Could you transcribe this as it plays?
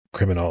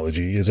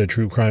Criminology is a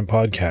true crime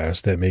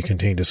podcast that may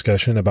contain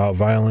discussion about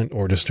violent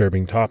or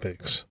disturbing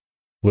topics.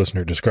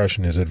 Listener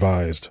discretion is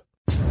advised.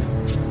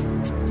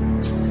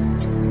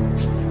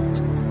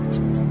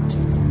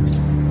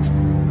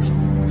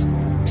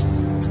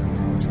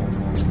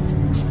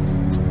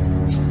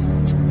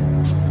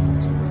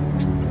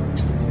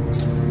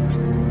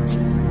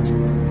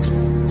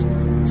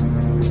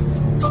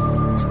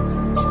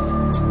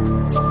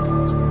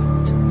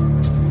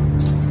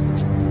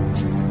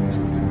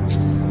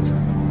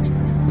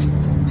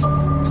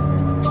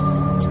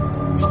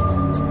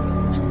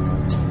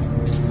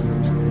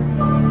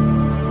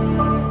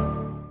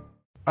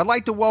 I'd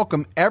like to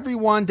welcome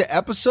everyone to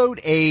Episode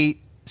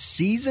 8,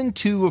 Season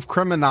 2 of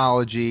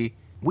Criminology.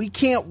 We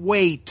can't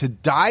wait to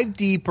dive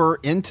deeper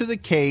into the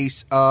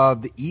case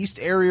of the East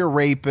Area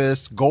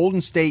Rapist,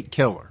 Golden State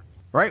Killer.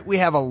 Right? We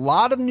have a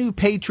lot of new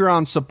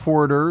Patreon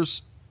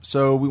supporters,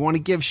 so we want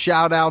to give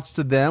shout-outs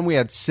to them. We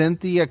had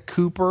Cynthia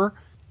Cooper,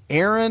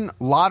 Aaron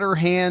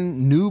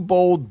Lotterhand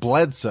Newbold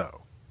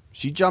Bledsoe.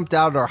 She jumped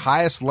out at our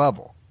highest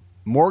level.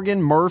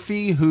 Morgan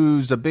Murphy,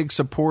 who's a big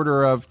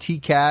supporter of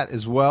TCAT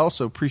as well,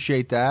 so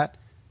appreciate that.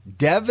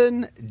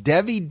 Dev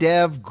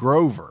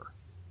Grover.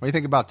 What do you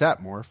think about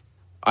that, Morph?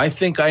 I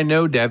think I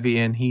know Devi,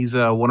 and he's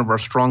one of our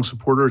strong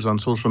supporters on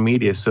social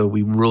media, so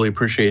we really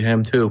appreciate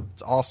him too.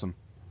 It's awesome.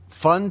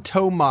 Fun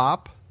Toe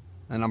Mop,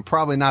 and I'm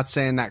probably not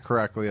saying that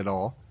correctly at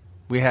all.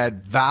 We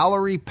had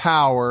Valerie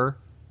Power,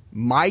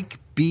 Mike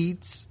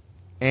Beats,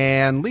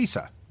 and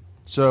Lisa.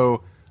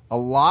 So a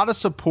lot of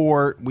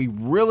support. We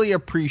really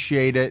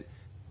appreciate it.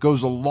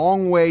 Goes a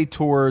long way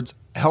towards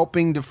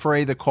helping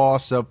defray the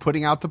costs of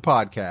putting out the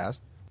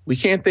podcast. We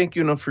can't thank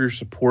you enough for your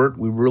support.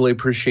 We really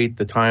appreciate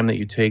the time that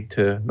you take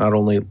to not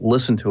only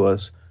listen to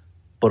us,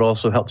 but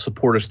also help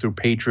support us through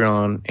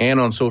Patreon and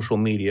on social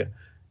media.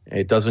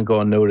 It doesn't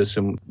go unnoticed,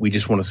 and we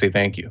just want to say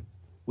thank you.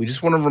 We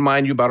just want to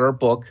remind you about our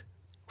book,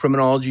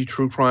 Criminology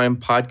True Crime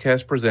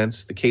Podcast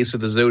Presents The Case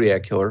of the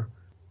Zodiac Killer,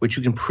 which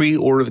you can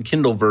pre-order the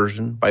Kindle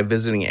version by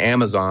visiting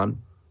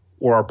Amazon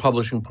or our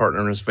publishing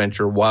partner in this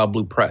venture, Wild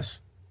Blue Press.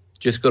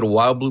 Just go to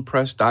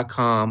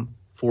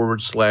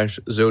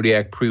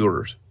wildbluepress.com/Zodiac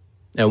pre-orders.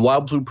 And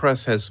Wild Blue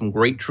Press has some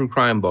great true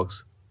crime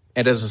books.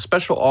 And as a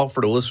special offer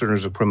to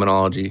listeners of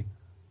Criminology,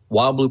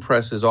 Wild Blue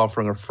Press is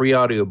offering a free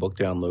audiobook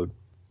download.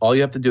 All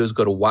you have to do is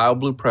go to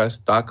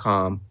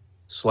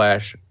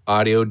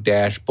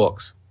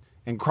wildbluepress.com/audio-books.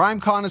 And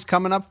CrimeCon is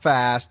coming up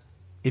fast.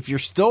 If you're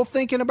still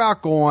thinking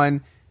about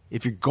going,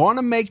 if you're going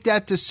to make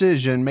that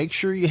decision, make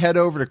sure you head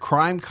over to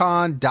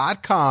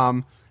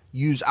crimecon.com.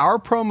 Use our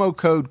promo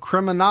code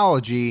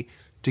Criminology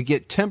to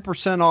get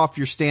 10% off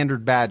your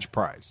standard badge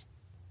price.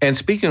 And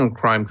speaking of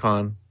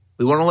CrimeCon,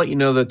 we want to let you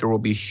know that there will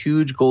be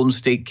huge Golden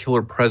State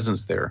Killer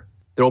presence there.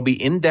 There will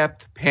be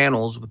in-depth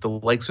panels with the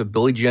likes of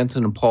Billy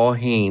Jensen and Paul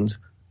Haynes,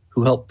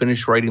 who helped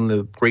finish writing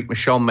the great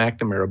Michelle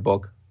McNamara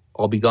book,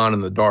 I'll Be Gone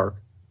in the Dark.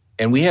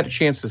 And we had a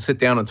chance to sit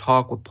down and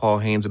talk with Paul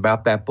Haynes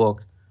about that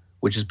book,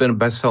 which has been a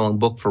best-selling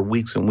book for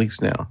weeks and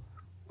weeks now.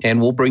 And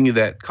we'll bring you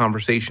that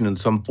conversation in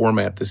some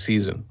format this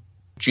season.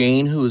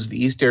 Jane, who is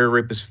the East Area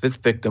Rapist's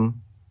 5th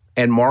victim,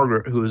 and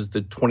Margaret, who is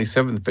the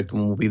 27th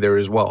victim, will be there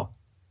as well.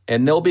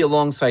 And they'll be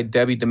alongside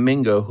Debbie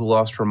Domingo, who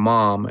lost her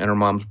mom and her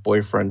mom's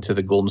boyfriend to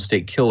the Golden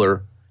State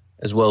Killer,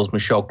 as well as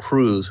Michelle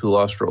Cruz, who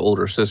lost her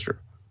older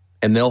sister.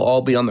 And they'll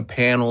all be on the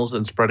panels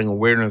and spreading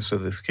awareness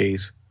of this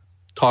case,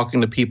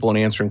 talking to people and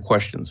answering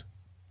questions.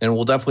 And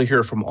we'll definitely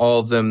hear from all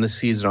of them this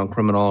season on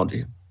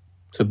Criminology.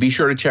 So be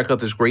sure to check out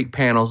these great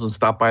panels and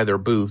stop by their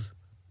booth.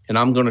 And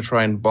I'm going to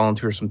try and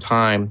volunteer some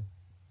time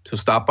to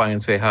stop by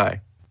and say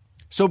hi.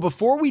 So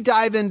before we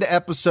dive into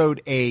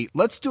Episode 8,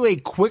 let's do a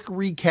quick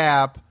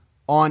recap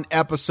on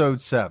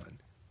Episode 7.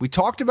 We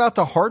talked about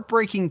the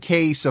heartbreaking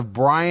case of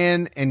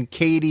Brian and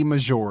Katie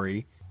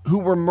Maggiore, who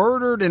were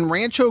murdered in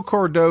Rancho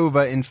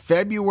Cordova in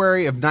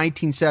February of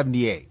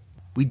 1978.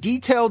 We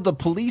detailed the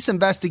police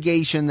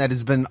investigation that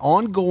has been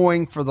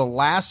ongoing for the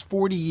last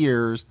 40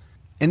 years,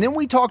 and then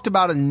we talked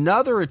about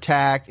another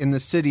attack in the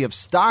city of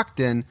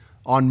Stockton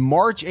on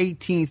March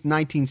 18,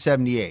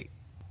 1978.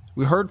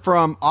 We heard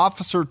from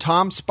Officer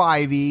Tom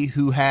Spivey,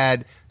 who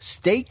had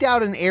staked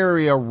out an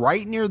area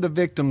right near the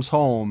victim's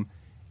home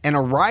and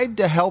arrived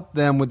to help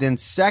them within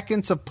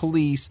seconds of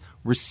police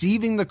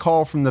receiving the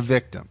call from the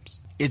victims.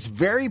 It's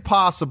very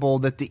possible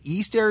that the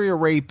East Area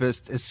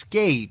Rapist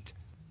escaped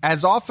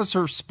as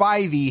Officer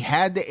Spivey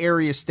had the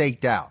area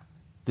staked out.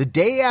 The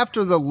day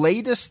after the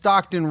latest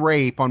Stockton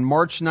rape on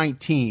March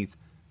 19th,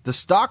 the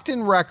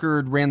Stockton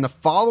Record ran the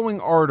following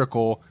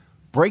article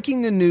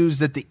breaking the news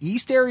that the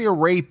East Area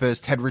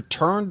Rapist had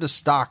returned to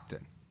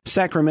Stockton.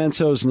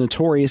 Sacramento's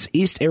notorious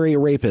East Area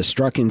Rapist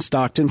struck in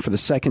Stockton for the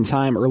second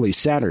time early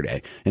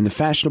Saturday in the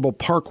fashionable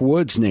Park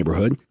Woods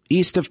neighborhood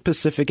east of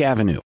Pacific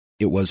Avenue.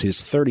 It was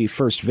his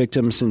 31st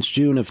victim since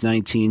June of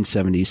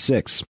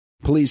 1976.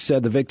 Police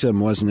said the victim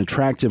was an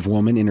attractive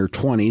woman in her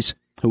 20s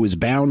who was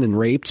bound and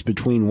raped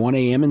between 1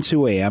 a.m. and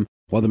 2 a.m.,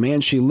 while the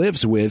man she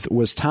lives with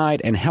was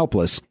tied and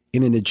helpless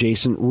in an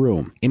adjacent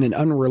room. In an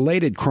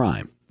unrelated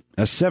crime,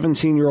 a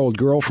 17-year-old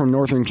girl from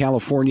Northern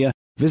California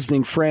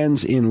visiting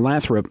friends in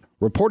Lathrop,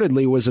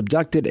 reportedly was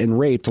abducted and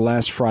raped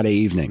last Friday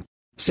evening.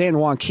 San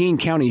Joaquin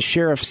County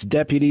Sheriff's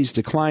deputies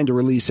declined to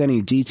release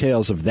any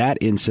details of that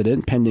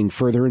incident pending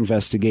further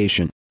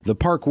investigation. The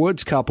Park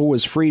Woods couple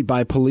was freed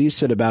by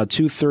police at about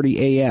 2:30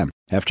 a.m.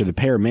 after the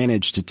pair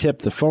managed to tip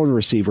the phone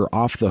receiver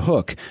off the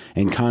hook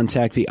and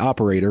contact the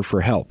operator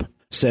for help,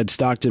 said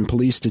Stockton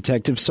Police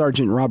Detective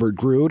Sergeant Robert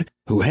Grude,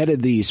 who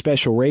headed the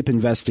Special Rape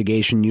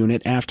Investigation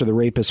Unit after the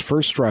rapist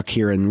first struck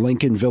here in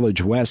Lincoln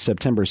Village West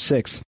September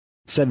 6th,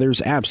 said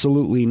there's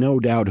absolutely no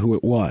doubt who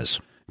it was.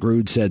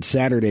 Grude said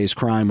Saturday's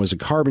crime was a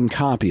carbon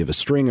copy of a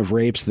string of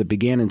rapes that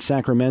began in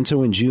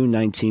Sacramento in June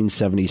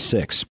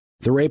 1976.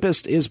 The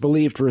rapist is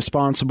believed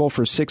responsible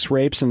for 6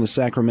 rapes in the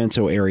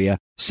Sacramento area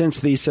since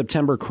the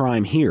September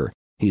crime here.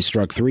 He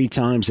struck 3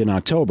 times in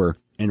October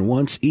and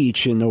once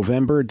each in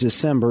November,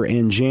 December,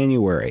 and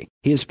January.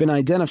 He has been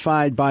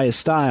identified by a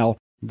style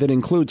that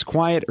includes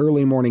quiet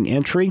early morning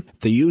entry,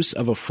 the use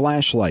of a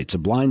flashlight to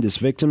blind his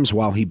victims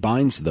while he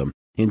binds them,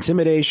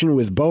 intimidation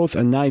with both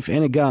a knife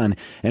and a gun,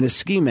 and a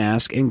ski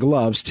mask and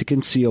gloves to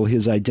conceal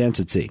his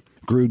identity.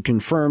 Grude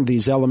confirmed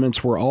these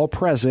elements were all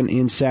present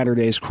in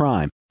Saturday's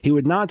crime. He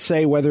would not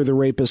say whether the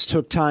rapist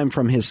took time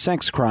from his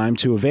sex crime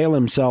to avail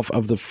himself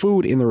of the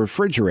food in the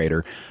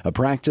refrigerator, a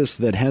practice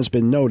that has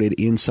been noted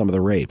in some of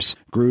the rapes.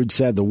 Grude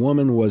said the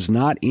woman was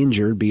not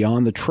injured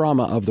beyond the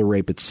trauma of the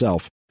rape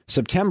itself.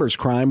 September's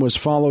crime was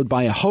followed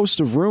by a host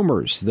of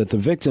rumors that the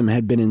victim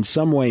had been in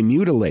some way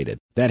mutilated.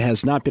 That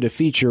has not been a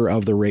feature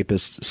of the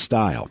rapist's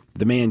style.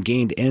 The man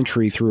gained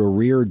entry through a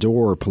rear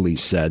door,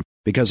 police said,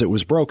 because it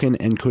was broken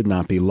and could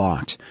not be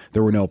locked.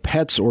 There were no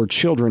pets or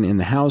children in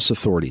the house,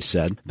 authorities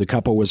said. The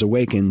couple was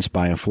awakened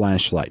by a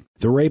flashlight.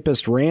 The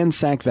rapist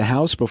ransacked the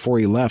house before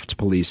he left,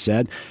 police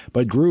said,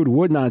 but Grude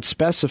would not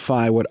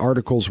specify what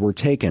articles were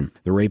taken.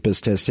 The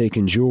rapist has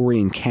taken jewelry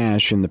and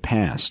cash in the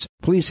past.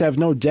 Police have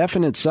no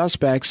definite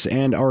suspects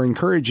and are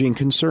encouraging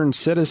concerned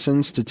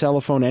citizens to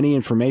telephone any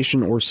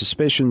information or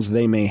suspicions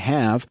they may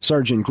have.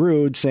 Sergeant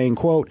Grude saying,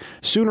 quote,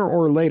 sooner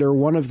or later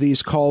one of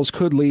these calls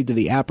could lead to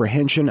the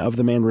apprehension of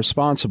the man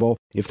responsible.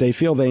 If they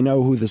feel they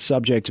know who the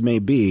subject may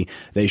be,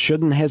 they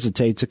shouldn't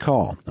hesitate to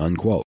call,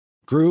 unquote.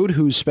 Grude,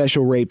 whose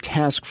special rape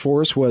task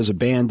force was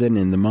abandoned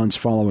in the months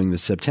following the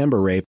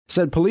September rape,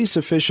 said police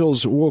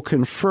officials will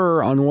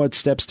confer on what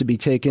steps to be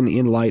taken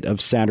in light of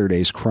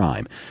Saturday's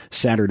crime.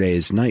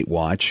 Saturday's night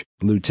watch,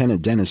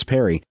 Lieutenant Dennis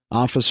Perry,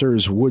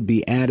 officers would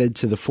be added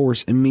to the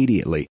force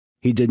immediately.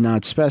 He did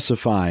not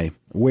specify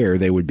where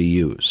they would be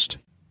used.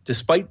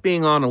 Despite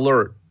being on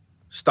alert,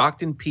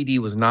 Stockton PD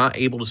was not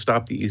able to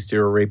stop the East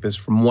Area rapist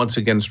from once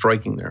again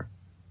striking there.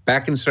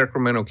 Back in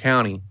Sacramento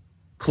County,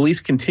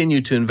 police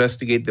continued to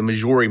investigate the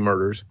Maggiore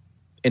murders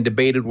and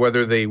debated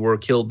whether they were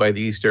killed by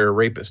the East Area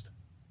rapist.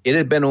 It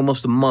had been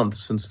almost a month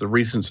since the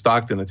recent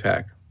Stockton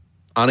attack.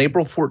 On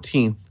April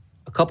 14th,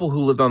 a couple who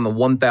lived on the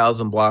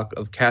 1000 block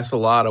of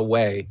Casalata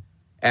Way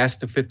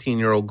asked a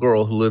 15-year-old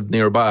girl who lived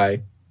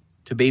nearby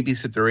to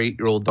babysit their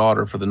 8-year-old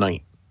daughter for the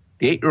night.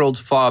 The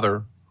 8-year-old's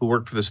father, who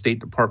worked for the State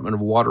Department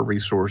of Water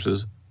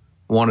Resources,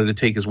 wanted to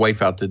take his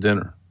wife out to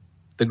dinner.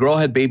 The girl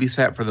had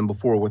babysat for them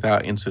before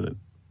without incident.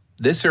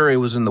 This area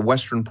was in the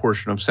western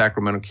portion of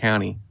Sacramento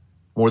County,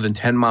 more than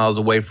 10 miles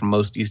away from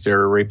most East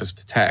Area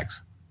rapist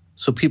attacks.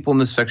 So people in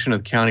this section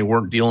of the county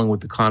weren't dealing with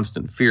the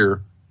constant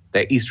fear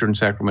that eastern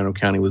Sacramento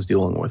County was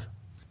dealing with.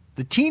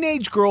 The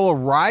teenage girl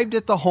arrived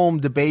at the home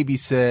to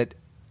babysit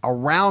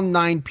around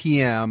 9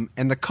 p.m.,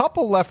 and the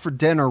couple left for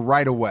dinner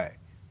right away.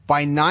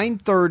 By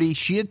 9:30,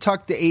 she had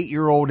tucked the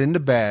 8-year-old into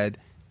bed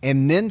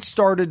and then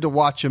started to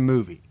watch a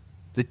movie.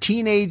 The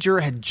teenager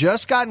had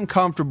just gotten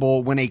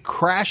comfortable when a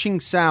crashing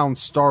sound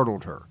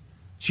startled her.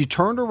 She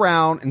turned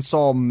around and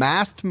saw a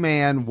masked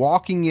man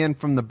walking in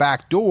from the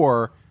back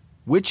door,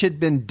 which had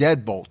been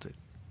deadbolted.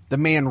 The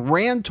man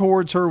ran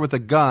towards her with a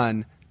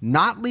gun,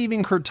 not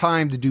leaving her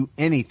time to do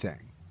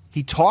anything.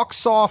 He talked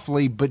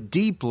softly but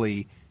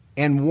deeply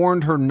and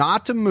warned her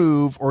not to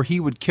move or he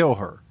would kill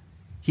her.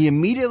 He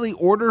immediately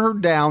ordered her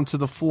down to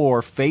the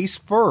floor face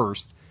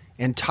first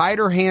and tied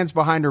her hands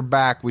behind her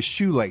back with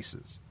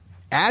shoelaces.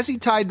 As he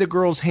tied the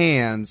girl's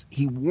hands,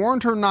 he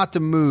warned her not to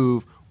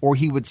move or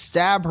he would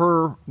stab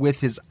her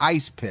with his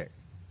ice pick.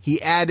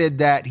 He added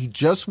that he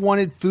just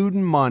wanted food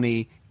and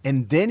money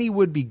and then he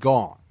would be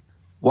gone.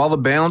 While the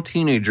bound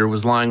teenager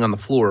was lying on the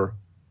floor,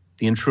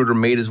 the intruder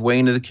made his way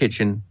into the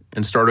kitchen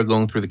and started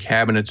going through the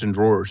cabinets and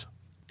drawers.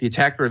 The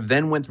attacker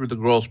then went through the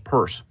girl's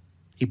purse.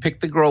 He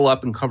picked the girl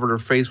up and covered her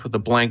face with a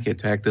blanket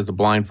to act as a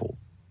blindfold.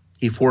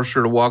 He forced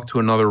her to walk to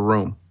another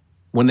room.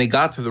 When they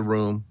got to the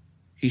room,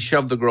 he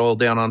shoved the girl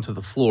down onto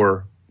the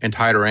floor and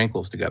tied her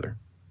ankles together.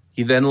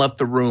 He then left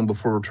the room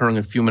before returning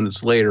a few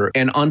minutes later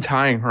and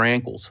untying her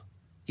ankles.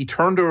 He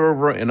turned her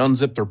over and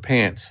unzipped her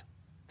pants.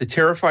 The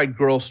terrified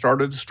girl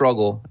started to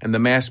struggle, and the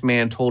masked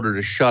man told her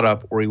to shut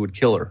up or he would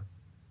kill her.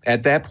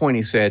 At that point,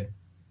 he said,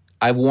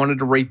 "I've wanted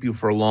to rape you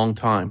for a long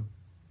time."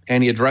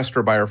 And he addressed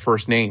her by her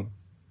first name.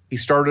 He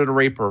started to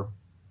rape her,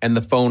 and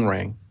the phone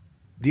rang.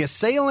 The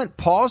assailant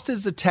paused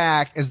his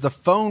attack as the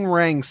phone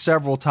rang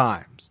several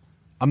times.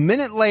 A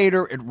minute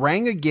later, it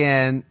rang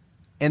again,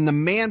 and the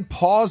man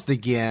paused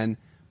again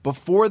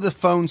before the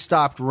phone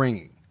stopped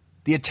ringing.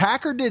 The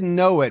attacker didn't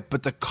know it,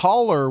 but the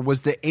caller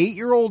was the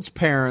 8-year-old's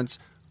parents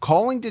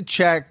calling to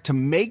check to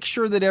make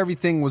sure that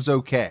everything was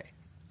okay.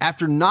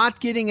 After not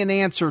getting an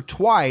answer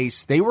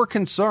twice, they were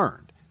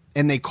concerned,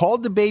 and they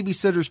called the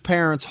babysitter's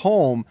parents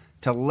home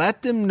to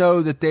let them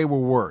know that they were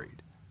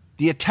worried.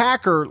 The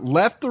attacker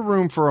left the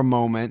room for a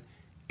moment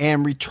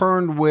and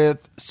returned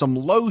with some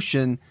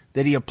lotion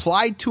that he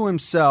applied to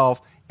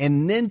himself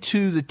and then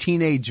to the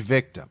teenage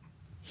victim.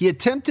 He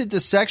attempted to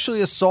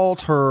sexually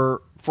assault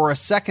her for a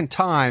second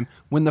time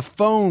when the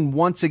phone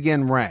once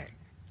again rang.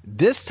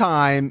 This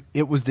time,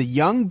 it was the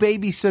young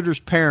babysitter's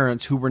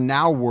parents who were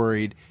now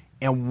worried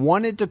and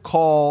wanted to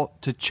call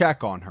to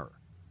check on her.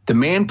 The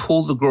man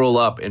pulled the girl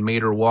up and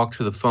made her walk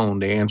to the phone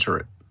to answer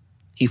it.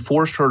 He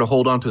forced her to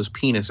hold onto his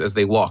penis as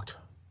they walked.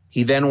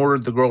 He then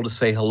ordered the girl to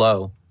say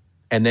hello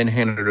and then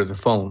handed her the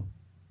phone.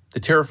 The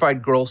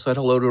terrified girl said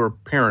hello to her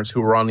parents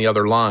who were on the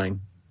other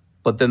line,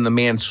 but then the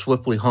man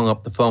swiftly hung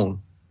up the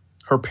phone.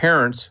 Her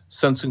parents,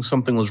 sensing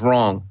something was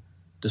wrong,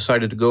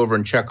 decided to go over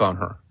and check on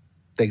her.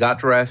 They got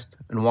dressed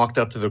and walked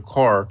out to their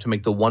car to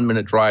make the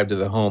 1-minute drive to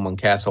the home on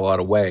Castle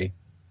Outta Way,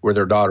 where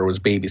their daughter was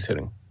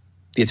babysitting.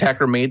 The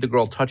attacker made the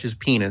girl touch his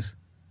penis,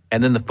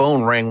 and then the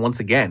phone rang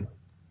once again.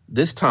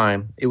 This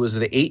time, it was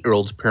the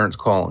 8-year-old's parents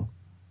calling.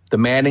 The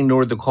man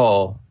ignored the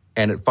call,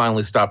 and it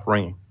finally stopped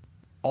ringing.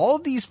 All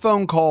of these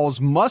phone calls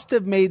must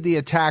have made the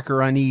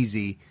attacker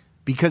uneasy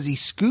because he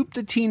scooped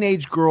the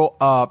teenage girl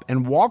up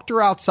and walked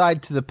her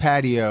outside to the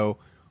patio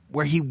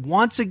where he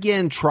once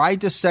again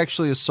tried to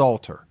sexually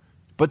assault her.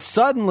 But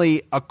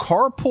suddenly, a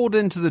car pulled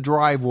into the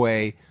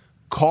driveway,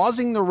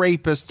 causing the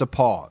rapist to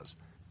pause.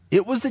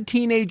 It was the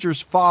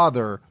teenager's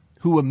father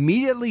who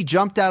immediately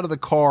jumped out of the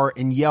car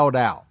and yelled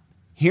out.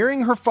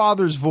 Hearing her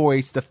father's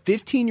voice, the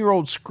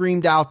 15-year-old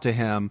screamed out to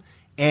him,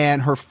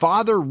 and her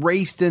father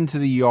raced into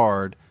the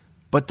yard,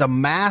 but the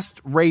masked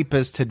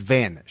rapist had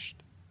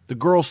vanished. The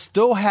girl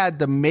still had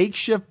the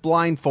makeshift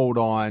blindfold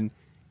on,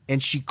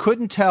 and she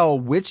couldn't tell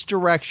which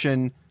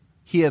direction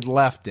he had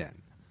left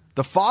in.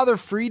 The father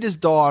freed his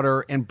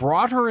daughter and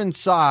brought her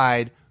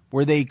inside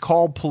where they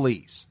called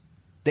police.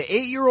 The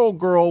 8-year-old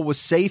girl was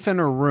safe in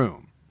her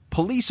room.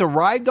 Police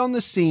arrived on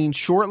the scene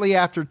shortly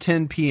after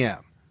 10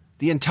 p.m.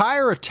 The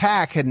entire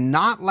attack had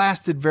not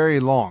lasted very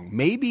long,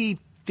 maybe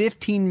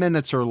 15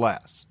 minutes or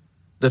less.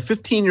 The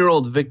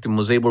 15-year-old victim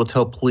was able to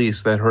tell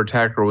police that her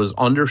attacker was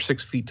under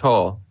 6 feet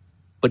tall,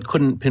 but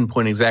couldn't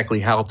pinpoint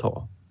exactly how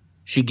tall.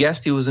 She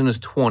guessed he was in his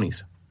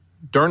 20s.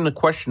 During the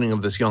questioning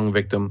of this young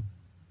victim,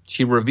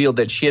 she revealed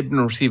that she had been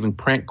receiving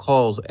prank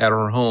calls at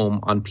her home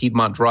on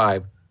Piedmont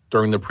Drive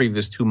during the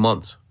previous 2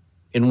 months.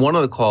 In one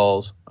of the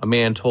calls, a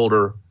man told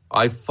her,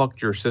 "I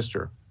fucked your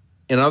sister."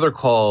 In other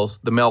calls,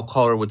 the male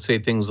caller would say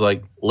things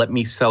like, "Let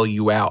me sell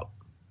you out."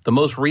 The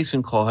most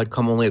recent call had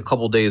come only a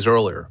couple days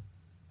earlier.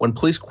 When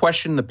police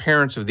questioned the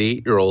parents of the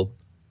 8-year-old,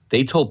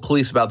 they told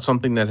police about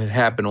something that had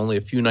happened only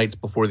a few nights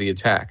before the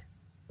attack.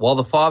 While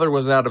the father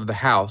was out of the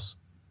house,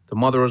 the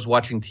mother was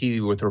watching TV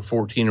with her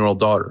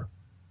 14-year-old daughter.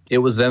 It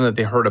was then that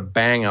they heard a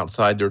bang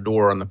outside their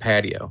door on the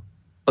patio,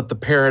 but the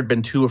pair had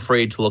been too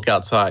afraid to look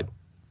outside.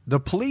 The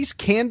police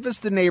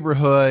canvassed the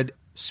neighborhood,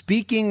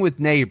 speaking with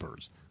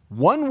neighbors.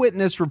 One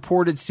witness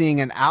reported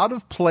seeing an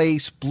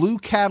out-of-place blue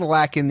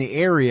Cadillac in the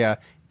area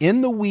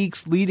in the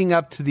weeks leading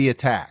up to the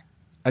attack.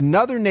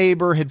 Another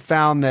neighbor had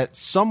found that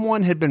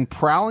someone had been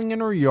prowling in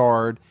her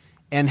yard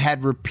and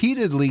had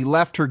repeatedly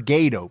left her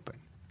gate open.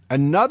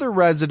 Another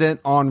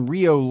resident on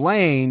Rio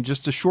Lane,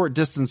 just a short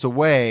distance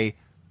away,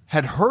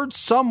 had heard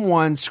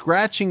someone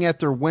scratching at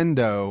their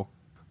window,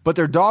 but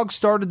their dog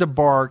started to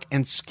bark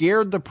and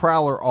scared the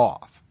prowler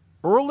off.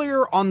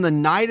 Earlier on the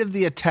night of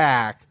the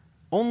attack,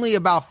 only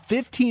about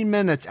 15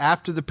 minutes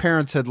after the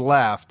parents had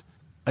left,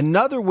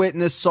 another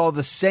witness saw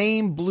the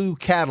same blue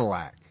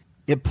Cadillac.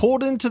 It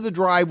pulled into the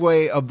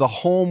driveway of the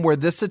home where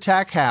this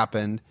attack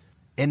happened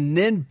and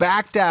then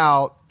backed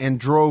out and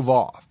drove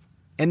off.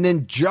 And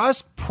then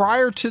just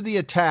prior to the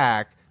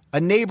attack,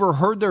 a neighbor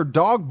heard their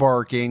dog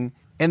barking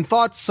and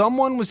thought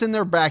someone was in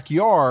their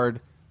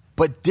backyard,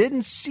 but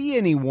didn't see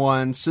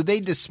anyone, so they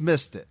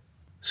dismissed it.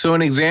 So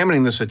in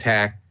examining this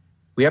attack,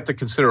 we have to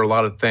consider a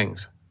lot of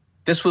things.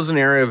 This was an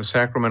area of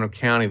Sacramento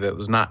County that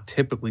was not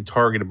typically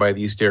targeted by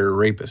the East Area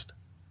Rapist.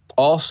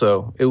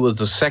 Also, it was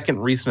the second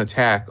recent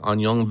attack on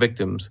young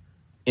victims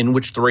in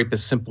which the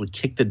rapist simply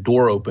kicked the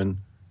door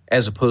open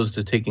as opposed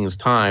to taking his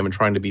time and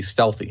trying to be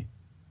stealthy.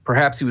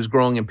 Perhaps he was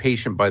growing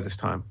impatient by this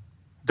time.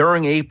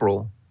 During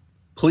April,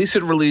 police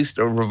had released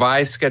a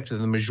revised sketch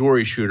of the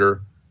Maggiore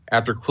shooter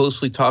after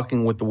closely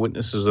talking with the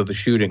witnesses of the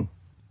shooting.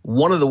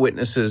 One of the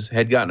witnesses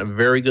had gotten a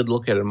very good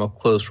look at him up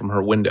close from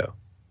her window.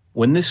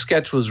 When this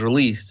sketch was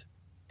released,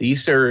 the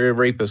East Area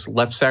Rapist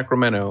left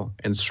Sacramento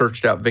and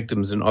searched out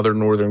victims in other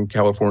Northern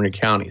California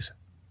counties.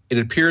 It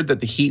appeared that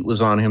the heat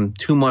was on him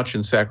too much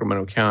in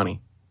Sacramento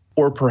County.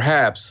 Or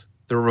perhaps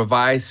the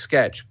revised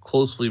sketch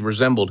closely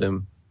resembled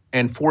him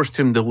and forced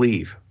him to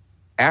leave.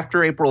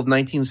 After April of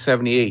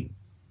 1978,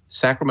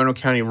 Sacramento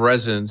County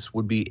residents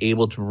would be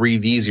able to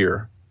breathe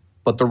easier,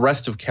 but the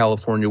rest of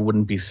California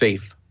wouldn't be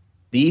safe.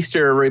 The East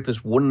Area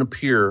Rapist wouldn't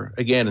appear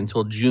again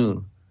until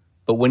June,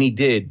 but when he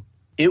did,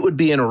 it would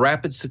be in a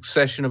rapid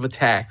succession of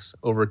attacks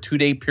over a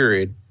 2-day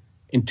period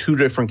in 2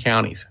 different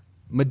counties.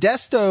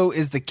 Modesto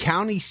is the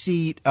county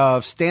seat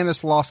of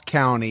Stanislaus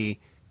County,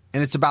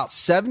 and it's about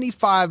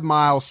 75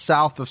 miles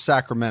south of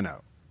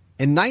Sacramento.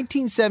 In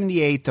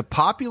 1978, the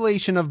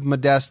population of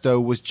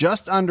Modesto was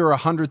just under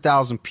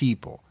 100,000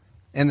 people,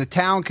 and the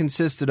town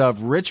consisted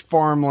of rich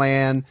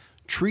farmland,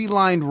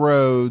 tree-lined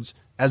roads,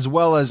 as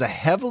well as a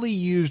heavily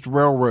used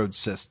railroad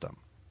system.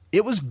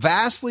 It was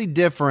vastly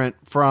different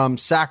from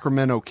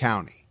Sacramento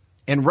County,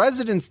 and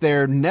residents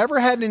there never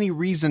had any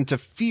reason to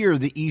fear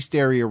the East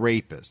Area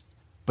Rapist.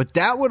 But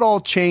that would all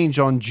change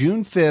on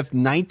June 5th,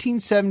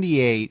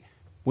 1978,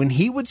 when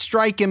he would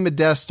strike in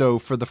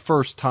Modesto for the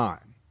first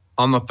time.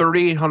 On the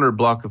 3800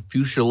 block of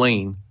Fuchsia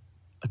Lane,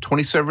 a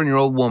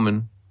 27-year-old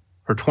woman,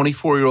 her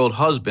 24-year-old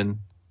husband,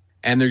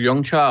 and their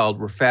young child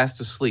were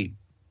fast asleep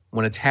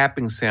when a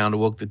tapping sound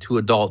awoke the 2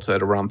 adults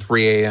at around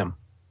 3 a.m.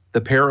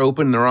 The pair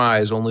opened their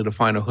eyes only to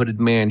find a hooded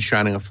man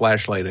shining a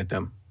flashlight at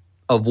them.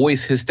 A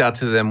voice hissed out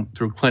to them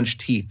through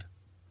clenched teeth,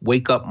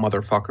 "Wake up,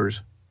 motherfuckers."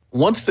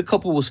 Once the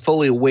couple was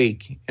fully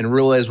awake and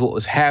realized what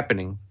was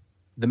happening,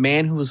 the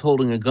man who was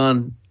holding a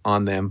gun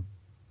on them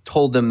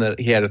told them that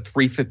he had a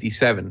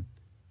 .357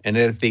 and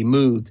that if they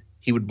moved,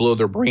 he would blow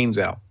their brains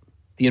out.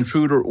 The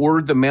intruder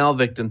ordered the male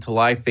victim to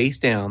lie face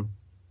down,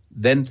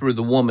 then threw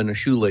the woman a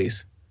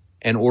shoelace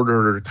and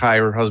ordered her to tie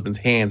her husband's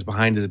hands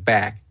behind his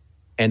back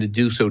and to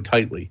do so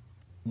tightly.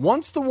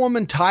 Once the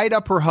woman tied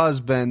up her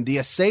husband, the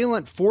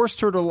assailant forced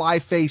her to lie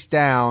face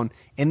down,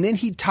 and then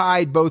he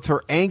tied both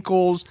her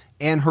ankles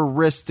and her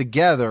wrists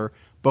together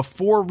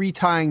before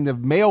retying the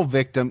male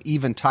victim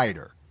even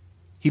tighter.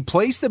 He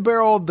placed the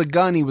barrel of the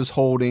gun he was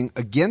holding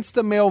against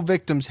the male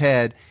victim's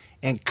head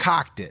and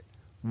cocked it,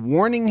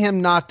 warning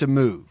him not to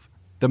move.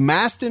 The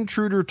masked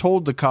intruder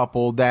told the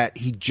couple that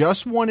he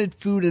just wanted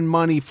food and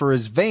money for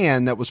his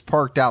van that was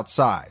parked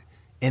outside,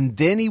 and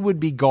then he would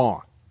be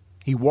gone.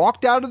 He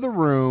walked out of the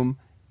room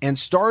and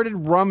started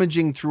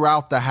rummaging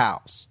throughout the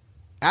house.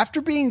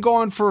 After being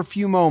gone for a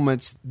few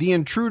moments, the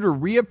intruder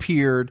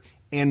reappeared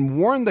and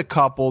warned the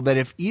couple that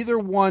if either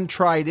one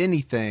tried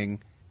anything,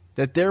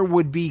 that there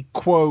would be,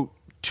 quote,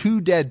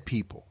 2 dead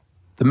people.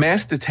 The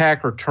masked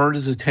attacker turned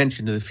his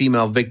attention to the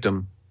female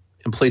victim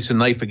and placed a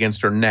knife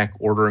against her neck,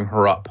 ordering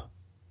her up.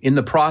 In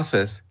the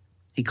process,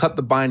 he cut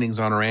the bindings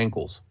on her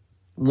ankles.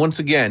 Once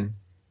again,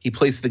 he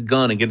placed the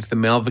gun against the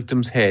male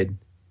victim's head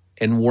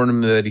and warned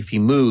him that if he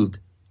moved,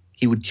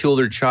 he would kill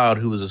their child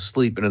who was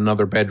asleep in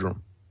another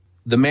bedroom.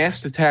 The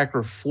masked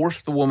attacker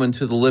forced the woman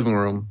to the living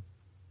room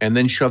and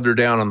then shoved her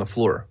down on the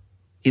floor.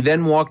 He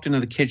then walked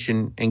into the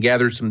kitchen and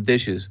gathered some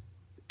dishes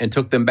and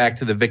took them back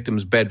to the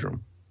victim's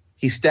bedroom.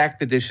 He stacked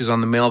the dishes on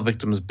the male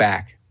victim's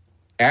back.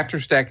 After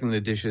stacking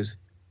the dishes,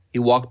 he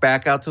walked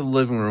back out to the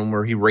living room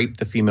where he raped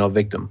the female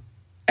victim.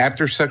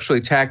 After sexually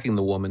attacking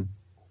the woman,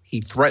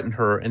 he threatened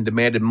her and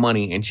demanded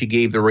money, and she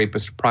gave the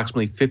rapist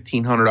approximately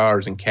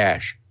 $1,500 in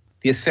cash.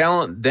 The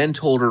assailant then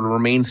told her to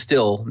remain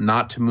still,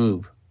 not to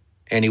move,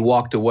 and he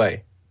walked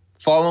away.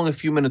 Following a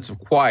few minutes of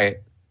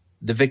quiet,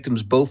 the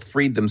victims both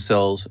freed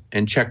themselves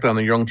and checked on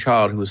the young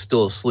child who was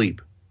still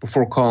asleep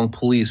before calling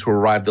police, who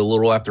arrived a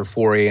little after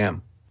 4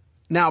 a.m.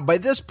 Now, by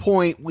this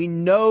point, we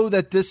know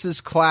that this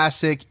is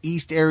classic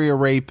East Area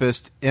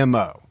Rapist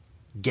MO.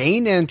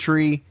 Gain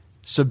entry,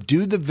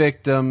 subdue the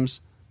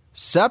victims,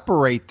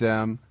 separate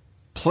them,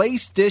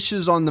 place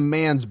dishes on the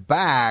man's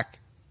back,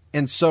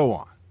 and so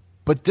on.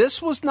 But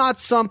this was not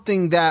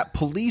something that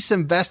police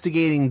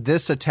investigating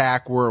this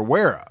attack were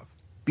aware of,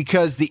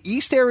 because the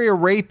East Area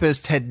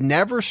Rapist had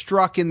never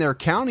struck in their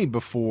county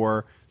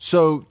before,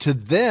 so to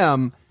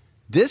them,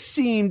 this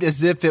seemed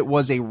as if it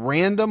was a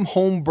random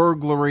home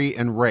burglary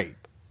and rape.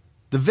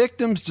 The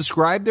victims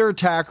described their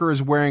attacker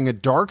as wearing a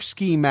dark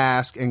ski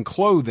mask and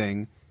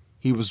clothing.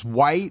 He was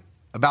white,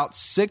 about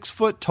 6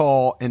 foot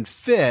tall, and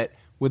fit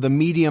with a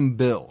medium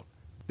build.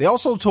 They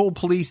also told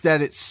police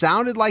that it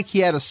sounded like he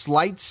had a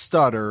slight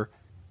stutter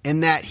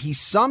and that he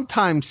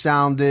sometimes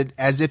sounded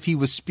as if he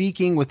was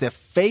speaking with a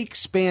fake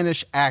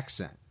Spanish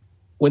accent.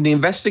 When the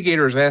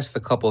investigators asked the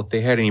couple if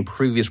they had any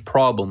previous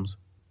problems,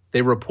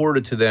 they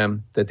reported to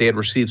them that they had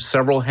received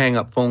several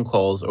hang-up phone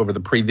calls over the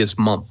previous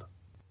month,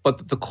 but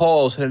that the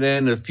calls had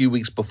ended a few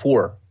weeks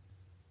before.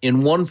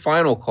 In one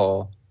final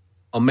call,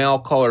 a male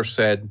caller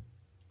said,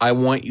 "I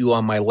want you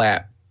on my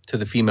lap," to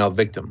the female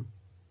victim.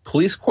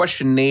 Police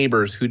questioned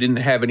neighbors who didn't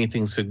have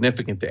anything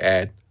significant to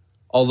add,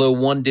 although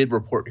one did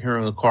report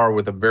hearing a car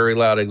with a very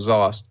loud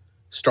exhaust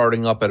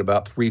starting up at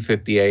about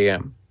 3:50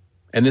 a.m.,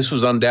 and this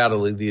was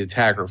undoubtedly the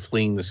attacker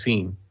fleeing the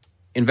scene.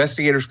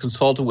 Investigators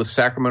consulted with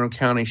Sacramento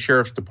County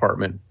Sheriff's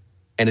Department,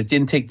 and it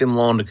didn't take them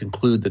long to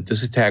conclude that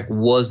this attack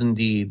was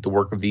indeed the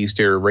work of the East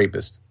Area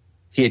Rapist.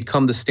 He had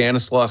come to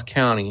Stanislaus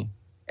County,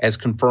 as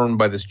confirmed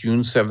by this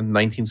June 7,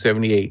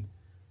 1978,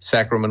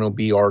 Sacramento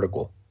Bee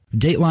article.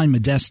 Dateline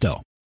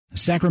Modesto.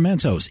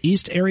 Sacramento's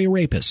East Area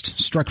rapist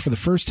struck for the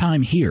first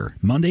time here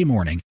Monday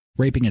morning,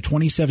 raping a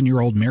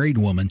 27-year-old married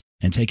woman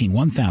and taking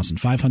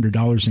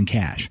 $1,500 in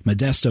cash.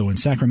 Modesto and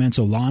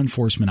Sacramento law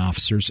enforcement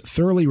officers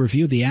thoroughly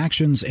reviewed the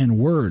actions and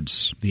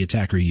words the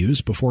attacker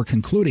used before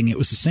concluding it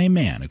was the same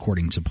man,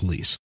 according to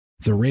police.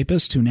 The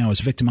rapist, who now has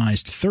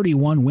victimized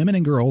 31 women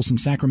and girls in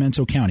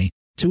Sacramento County,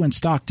 2 in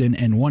Stockton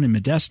and 1 in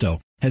Modesto,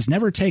 has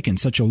never taken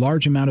such a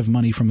large amount of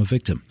money from a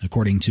victim,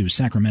 according to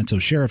Sacramento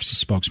Sheriff's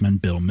spokesman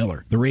Bill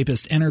Miller. The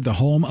rapist entered the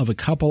home of a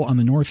couple on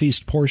the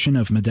northeast portion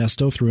of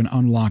Modesto through an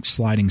unlocked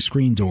sliding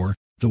screen door.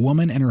 The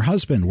woman and her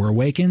husband were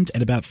awakened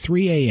at about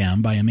 3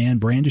 a.m. by a man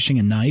brandishing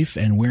a knife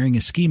and wearing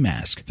a ski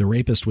mask. The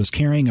rapist was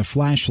carrying a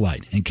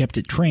flashlight and kept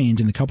it trained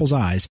in the couple's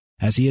eyes,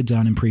 as he had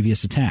done in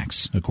previous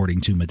attacks,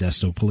 according to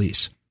Modesto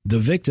police. The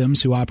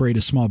victims, who operate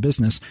a small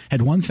business,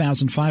 had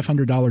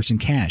 $1,500 in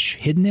cash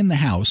hidden in the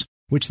house,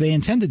 which they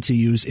intended to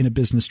use in a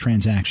business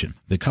transaction.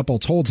 The couple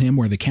told him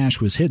where the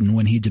cash was hidden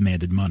when he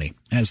demanded money.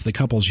 As the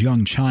couple's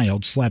young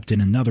child slept in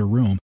another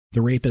room,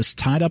 the rapist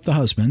tied up the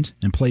husband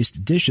and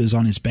placed dishes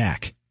on his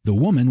back. The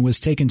woman was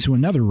taken to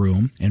another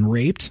room and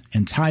raped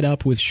and tied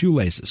up with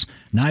shoelaces.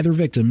 Neither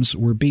victims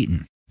were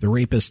beaten. The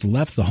rapist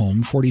left the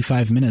home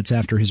 45 minutes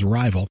after his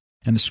arrival,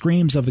 and the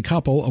screams of the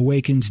couple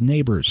awakened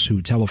neighbors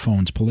who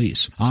telephoned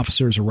police.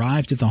 Officers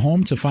arrived at the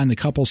home to find the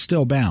couple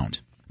still bound.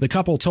 The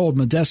couple told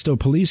Modesto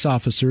police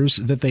officers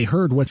that they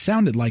heard what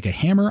sounded like a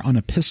hammer on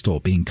a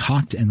pistol being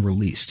cocked and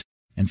released,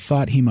 and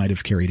thought he might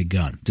have carried a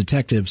gun.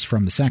 Detectives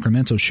from the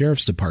Sacramento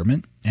Sheriff's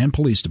Department and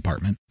Police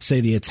Department say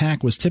the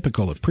attack was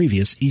typical of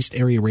previous East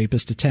Area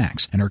rapist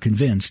attacks and are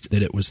convinced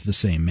that it was the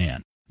same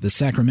man. The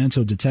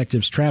Sacramento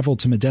detectives traveled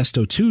to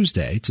Modesto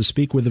Tuesday to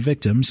speak with the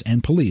victims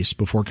and police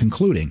before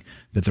concluding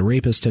that the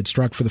rapist had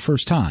struck for the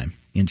first time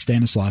in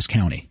Stanislaus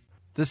County.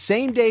 The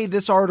same day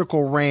this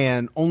article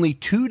ran, only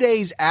 2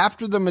 days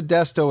after the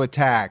Modesto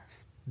attack,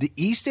 the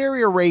East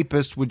Area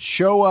rapist would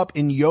show up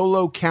in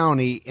Yolo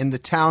County in the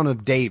town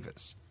of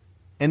Davis.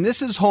 And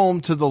this is home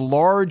to the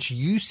large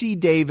UC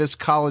Davis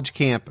College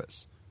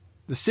campus.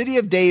 The city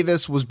of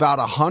Davis was about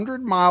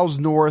 100 miles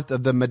north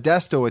of the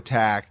Modesto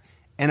attack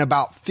and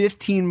about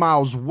 15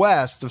 miles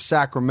west of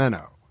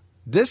Sacramento.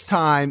 This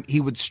time,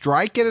 he would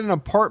strike at an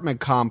apartment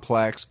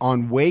complex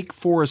on Wake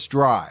Forest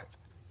Drive.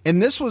 And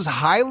this was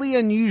highly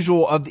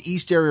unusual of the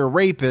East Area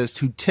rapist,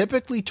 who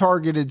typically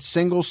targeted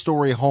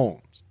single-story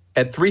homes.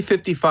 At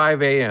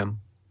 3:55 a.m.,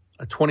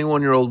 a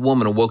 21-year-old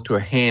woman awoke to a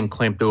hand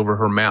clamped over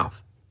her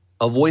mouth.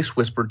 A voice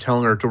whispered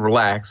telling her to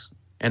relax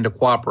and to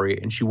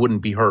cooperate, and she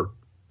wouldn't be hurt.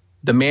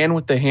 The man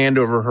with the hand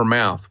over her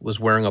mouth was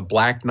wearing a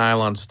black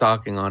nylon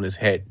stocking on his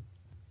head.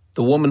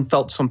 The woman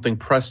felt something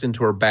pressed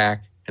into her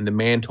back, and the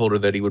man told her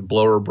that he would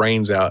blow her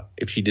brains out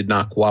if she did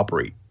not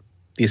cooperate.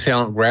 The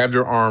assailant grabbed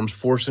her arms,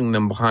 forcing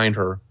them behind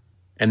her,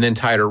 and then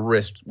tied her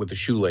wrist with a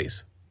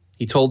shoelace.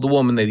 He told the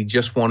woman that he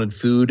just wanted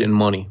food and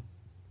money.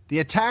 The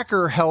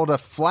attacker held a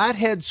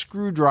flathead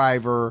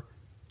screwdriver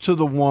to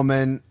the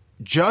woman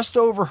just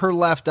over her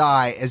left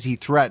eye as he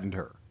threatened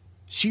her.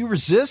 She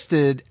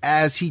resisted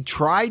as he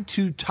tried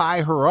to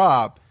tie her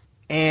up,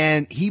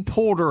 and he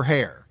pulled her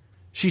hair.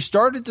 She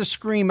started to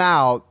scream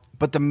out,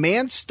 but the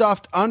man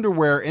stuffed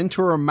underwear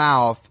into her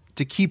mouth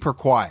to keep her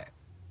quiet.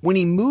 When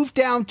he moved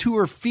down to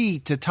her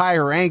feet to tie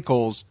her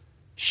ankles,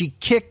 she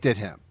kicked at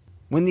him.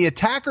 When the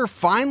attacker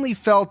finally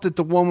felt that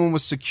the woman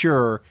was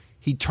secure,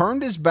 he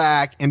turned his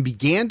back and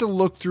began to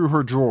look through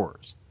her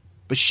drawers.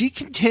 But she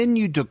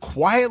continued to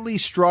quietly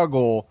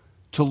struggle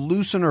to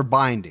loosen her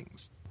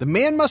bindings. The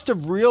man must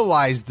have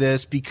realized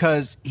this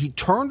because he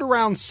turned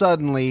around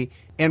suddenly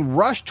and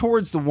rushed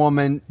towards the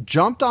woman,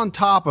 jumped on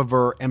top of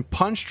her, and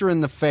punched her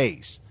in the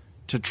face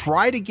to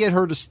try to get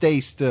her to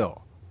stay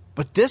still.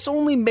 But this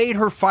only made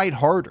her fight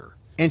harder,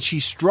 and she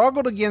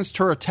struggled against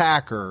her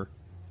attacker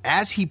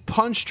as he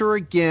punched her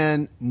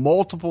again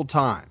multiple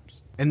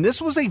times. And this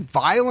was a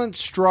violent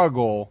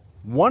struggle.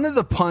 One of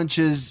the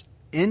punches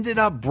ended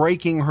up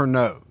breaking her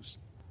nose.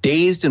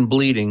 Dazed and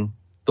bleeding,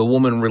 the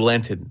woman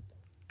relented,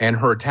 and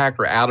her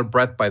attacker, out of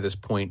breath by this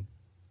point,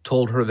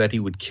 told her that he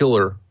would kill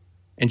her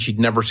and she'd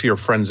never see her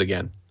friends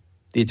again.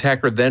 The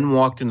attacker then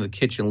walked into the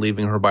kitchen,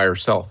 leaving her by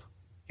herself.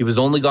 He was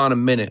only gone a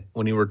minute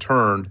when he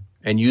returned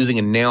and, using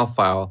a nail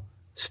file,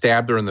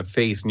 stabbed her in the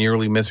face,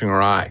 nearly missing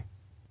her eye.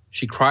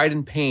 She cried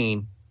in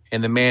pain,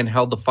 and the man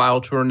held the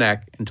file to her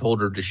neck and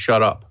told her to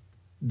shut up.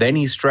 Then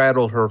he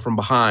straddled her from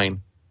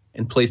behind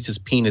and placed his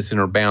penis in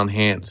her bound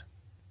hands.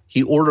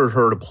 He ordered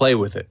her to play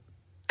with it.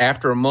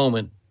 After a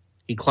moment,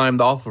 he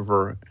climbed off of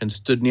her and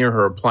stood near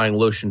her, applying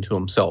lotion to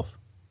himself.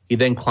 He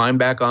then climbed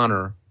back on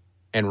her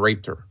and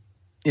raped her.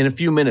 In a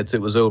few minutes,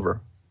 it was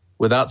over.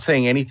 Without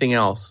saying anything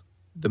else,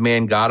 the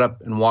man got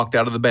up and walked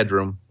out of the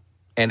bedroom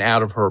and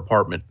out of her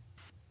apartment.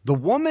 The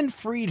woman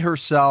freed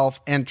herself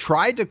and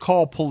tried to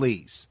call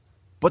police,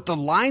 but the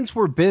lines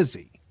were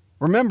busy.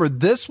 Remember,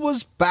 this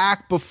was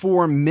back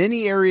before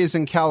many areas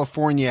in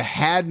California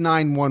had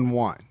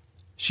 911.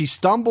 She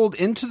stumbled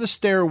into the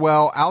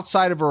stairwell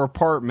outside of her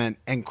apartment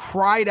and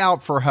cried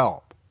out for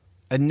help.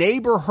 A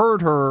neighbor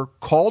heard her,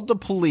 called the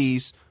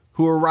police, who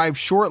who arrived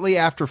shortly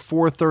after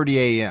 4:30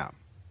 a.m.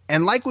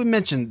 And like we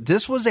mentioned,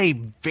 this was a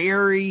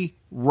very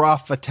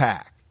rough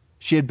attack.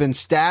 She had been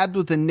stabbed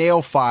with a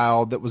nail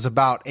file that was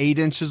about 8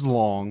 inches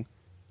long.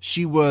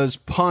 She was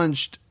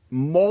punched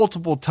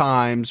multiple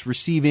times,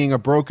 receiving a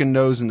broken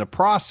nose in the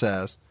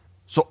process.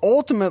 So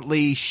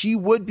ultimately, she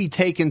would be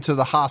taken to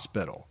the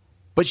hospital.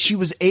 But she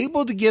was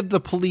able to give the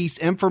police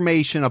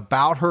information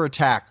about her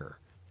attacker.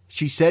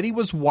 She said he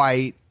was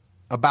white,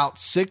 about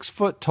 6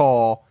 foot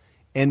tall,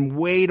 and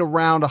weighed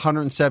around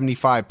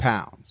 175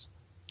 pounds.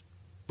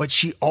 But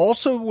she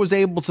also was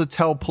able to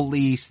tell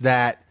police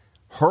that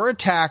her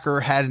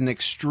attacker had an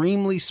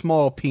extremely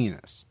small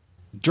penis.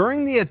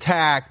 During the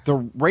attack, the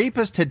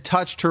rapist had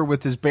touched her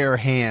with his bare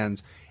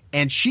hands,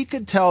 and she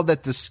could tell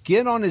that the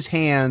skin on his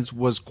hands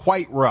was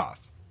quite rough,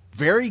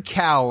 very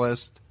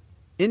calloused,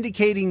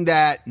 indicating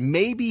that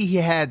maybe he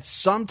had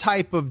some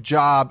type of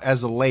job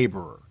as a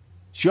laborer.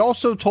 She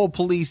also told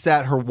police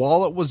that her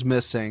wallet was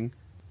missing.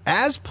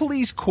 As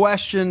police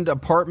questioned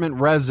apartment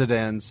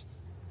residents,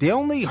 they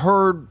only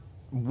heard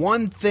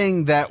one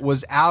thing that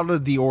was out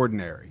of the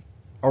ordinary.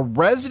 A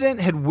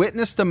resident had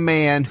witnessed a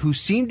man who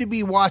seemed to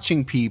be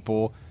watching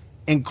people,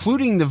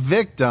 including the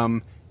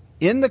victim,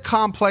 in the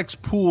complex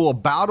pool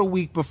about a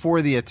week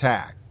before the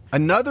attack.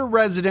 Another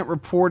resident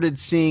reported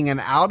seeing an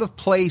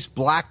out-of-place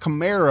black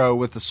Camaro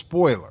with a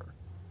spoiler.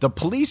 The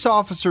police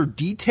officer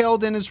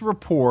detailed in his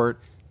report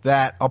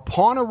that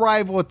upon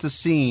arrival at the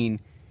scene,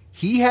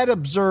 he had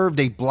observed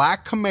a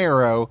black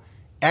Camaro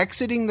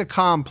exiting the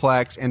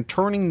complex and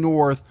turning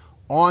north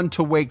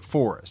onto Wake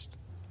Forest.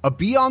 A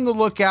be on the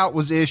lookout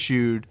was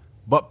issued,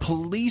 but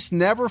police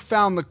never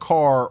found the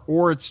car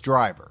or its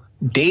driver.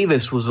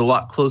 Davis was a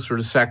lot closer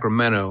to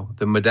Sacramento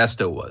than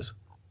Modesto was,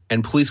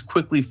 and police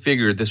quickly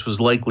figured this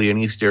was likely an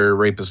East Area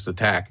Rapist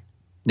attack.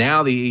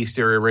 Now the East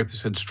Area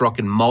Rapist had struck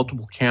in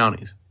multiple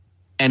counties,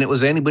 and it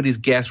was anybody's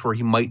guess where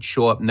he might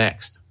show up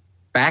next.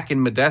 Back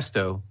in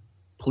Modesto,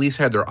 police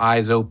had their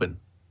eyes open.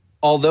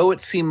 Although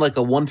it seemed like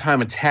a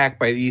one-time attack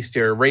by the East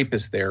Area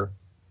Rapist there,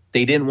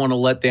 they didn't want to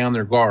let down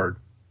their guard.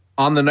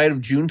 On the night of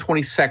June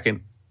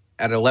 22nd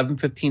at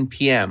 11:15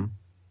 p.m.,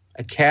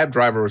 a cab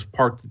driver was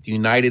parked at the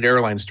United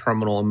Airlines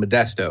terminal in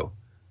Modesto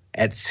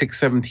at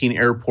 617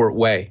 Airport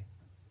Way.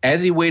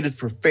 As he waited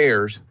for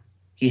fares,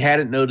 he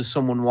hadn't noticed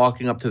someone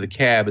walking up to the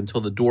cab until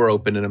the door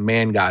opened and a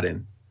man got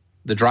in.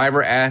 The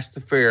driver asked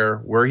the fare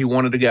where he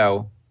wanted to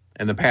go,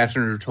 and the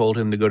passenger told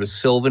him to go to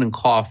Sylvan and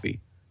Coffee,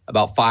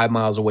 about 5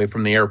 miles away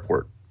from the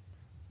airport.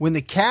 When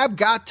the cab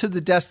got to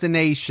the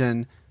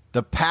destination,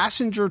 the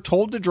passenger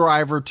told the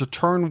driver to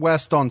turn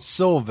west on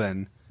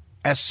Sylvan.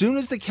 As soon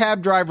as the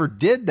cab driver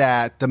did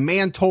that, the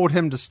man told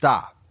him to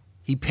stop.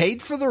 He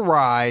paid for the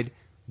ride,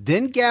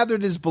 then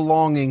gathered his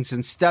belongings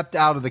and stepped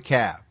out of the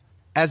cab.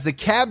 As the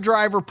cab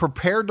driver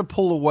prepared to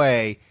pull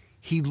away,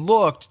 he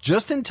looked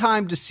just in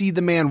time to see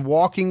the man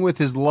walking with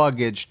his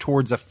luggage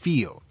towards a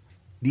field.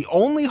 The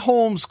only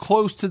homes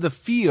close to the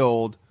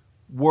field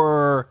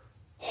were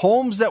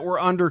homes that were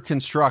under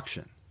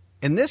construction.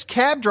 And this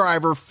cab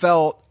driver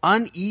felt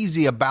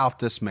uneasy about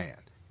this man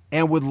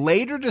and would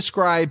later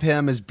describe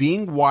him as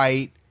being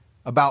white,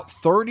 about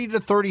 30 to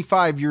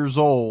 35 years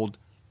old,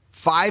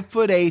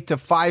 5'8" to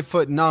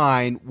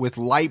 5'9" with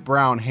light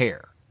brown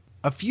hair.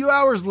 A few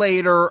hours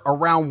later,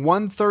 around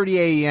 1:30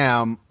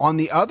 a.m., on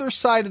the other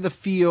side of the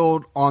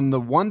field on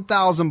the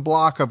 1000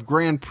 block of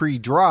Grand Prix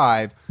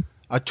Drive,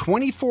 a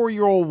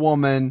 24-year-old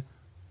woman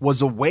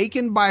was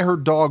awakened by her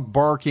dog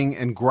barking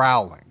and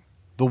growling.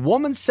 The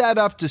woman sat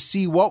up to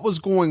see what was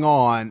going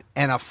on,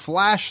 and a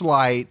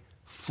flashlight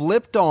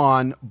flipped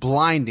on,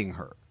 blinding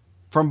her.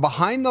 From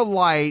behind the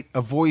light,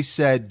 a voice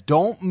said,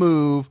 "Don't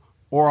move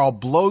or I'll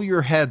blow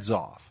your heads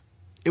off."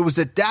 It was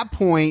at that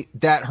point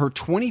that her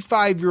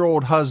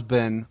 25-year-old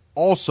husband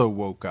also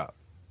woke up.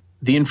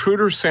 The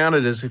intruder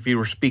sounded as if he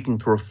were speaking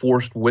through a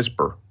forced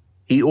whisper.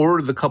 He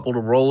ordered the couple to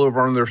roll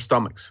over on their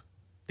stomachs.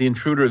 The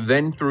intruder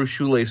then threw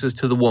shoelaces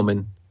to the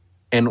woman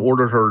and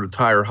ordered her to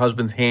tie her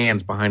husband's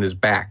hands behind his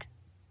back.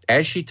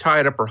 As she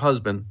tied up her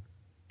husband,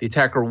 the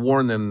attacker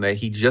warned them that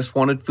he just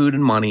wanted food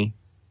and money,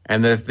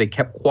 and that if they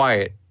kept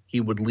quiet,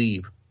 he would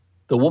leave.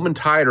 The woman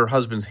tied her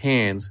husband's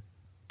hands,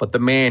 but the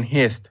man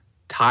hissed,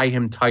 "Tie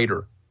him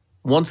tighter."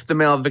 Once the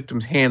male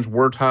victim's hands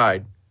were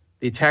tied,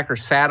 the attacker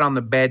sat on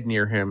the bed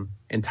near him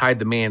and tied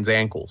the man's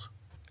ankles.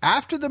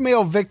 After the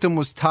male victim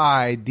was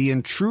tied, the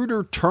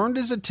intruder turned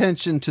his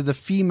attention to the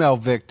female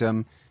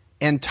victim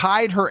and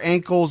tied her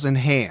ankles and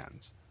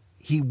hands.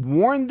 He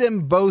warned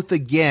them both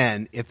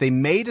again if they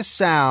made a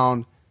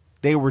sound,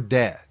 they were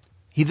dead.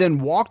 He then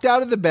walked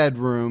out of the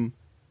bedroom,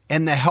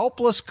 and the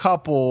helpless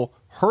couple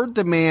heard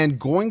the man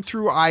going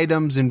through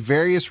items in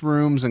various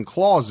rooms and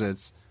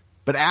closets.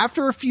 But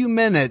after a few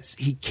minutes,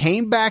 he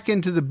came back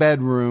into the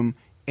bedroom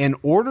and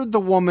ordered the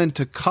woman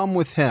to come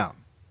with him.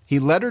 He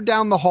led her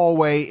down the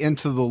hallway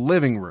into the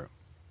living room.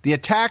 The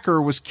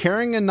attacker was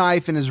carrying a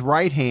knife in his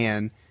right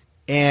hand,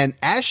 and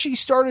as she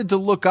started to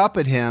look up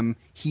at him,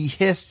 he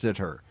hissed at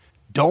her,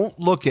 "Don't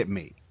look at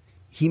me."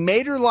 He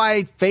made her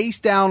lie face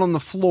down on the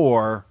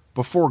floor,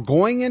 before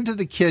going into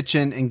the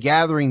kitchen and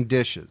gathering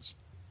dishes.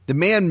 The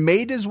man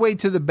made his way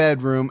to the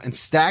bedroom and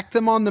stacked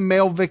them on the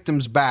male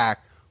victim's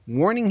back,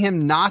 warning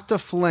him not to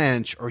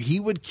flinch or he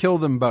would kill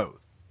them both.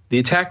 The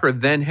attacker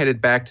then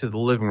headed back to the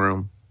living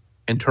room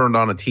and turned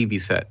on a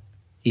TV set.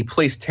 He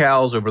placed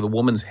towels over the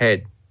woman's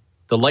head.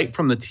 The light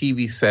from the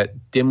TV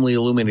set dimly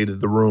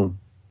illuminated the room.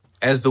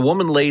 As the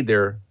woman laid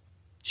there,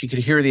 she could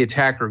hear the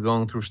attacker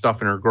going through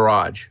stuff in her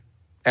garage.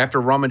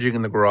 After rummaging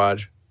in the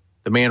garage,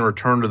 the man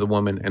returned to the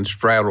woman and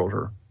straddled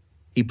her.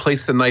 He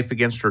placed the knife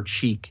against her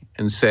cheek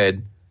and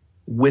said,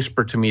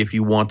 "Whisper to me if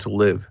you want to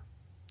live."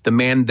 The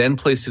man then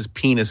placed his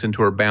penis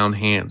into her bound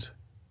hands.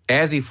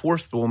 As he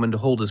forced the woman to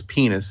hold his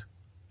penis,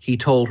 he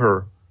told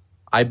her,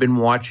 "I've been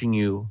watching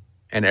you,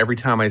 and every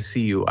time I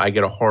see you, I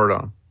get a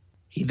hard-on."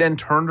 He then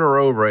turned her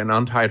over and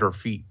untied her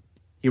feet.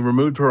 He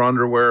removed her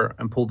underwear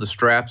and pulled the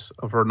straps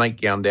of her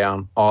nightgown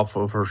down off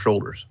of her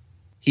shoulders.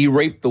 He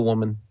raped the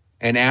woman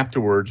and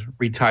afterwards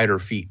retied her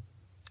feet.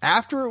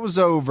 After it was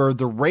over,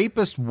 the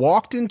rapist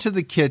walked into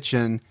the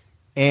kitchen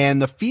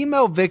and the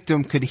female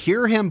victim could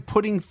hear him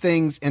putting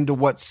things into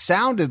what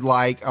sounded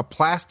like a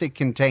plastic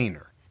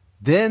container.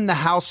 Then the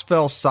house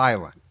fell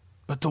silent.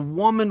 But the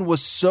woman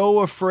was so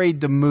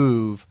afraid to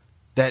move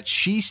that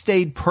she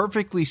stayed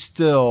perfectly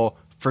still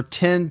for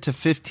 10 to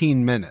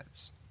 15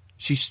 minutes.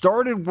 She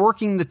started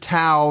working the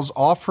towels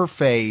off her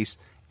face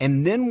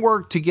and then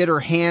worked to get her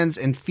hands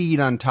and feet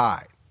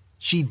untied.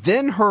 She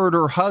then heard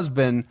her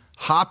husband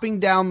hopping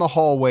down the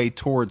hallway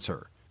towards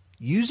her.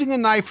 Using a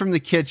knife from the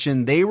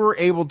kitchen, they were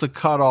able to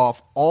cut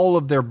off all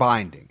of their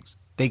bindings.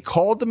 They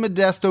called the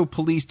Modesto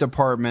Police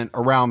Department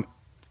around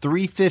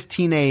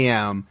 3:15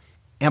 a.m.,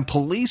 and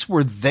police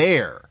were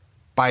there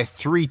by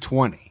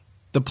 3:20.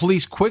 The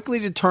police quickly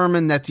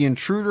determined that the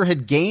intruder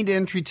had gained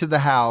entry to the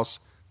house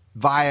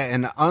via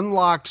an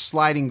unlocked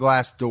sliding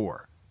glass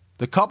door.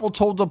 The couple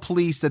told the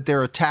police that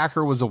their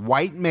attacker was a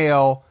white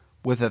male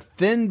with a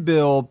thin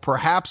build,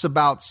 perhaps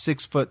about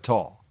 6 foot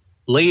tall.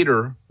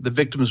 Later, the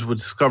victims would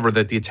discover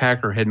that the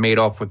attacker had made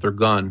off with their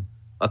gun,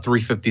 a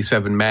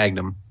 .357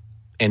 Magnum,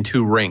 and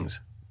 2 rings.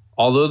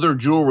 Although their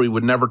jewelry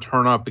would never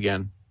turn up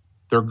again,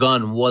 their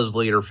gun was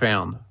later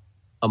found,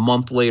 a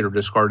month later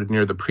discarded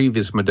near the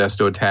previous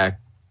Modesto attack,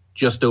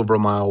 just over a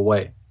mile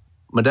away.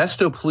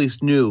 Modesto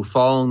police knew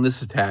following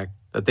this attack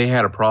that they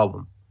had a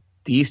problem.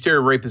 The East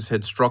Area Rapists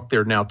had struck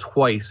there now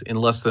twice in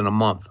less than a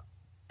month.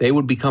 They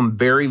would become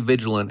very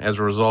vigilant as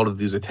a result of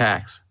these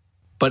attacks.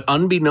 But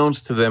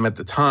unbeknownst to them at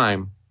the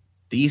time,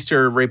 the East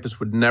Area Rapist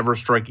would never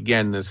strike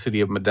again in the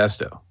city of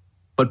Modesto.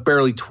 But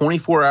barely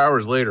 24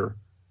 hours later,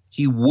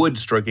 he would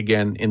strike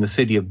again in the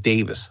city of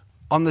Davis.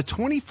 On the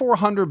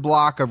 2400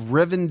 block of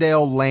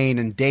Rivendell Lane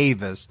in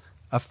Davis,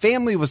 a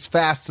family was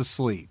fast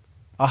asleep.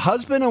 A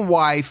husband and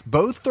wife,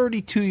 both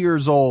 32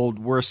 years old,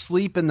 were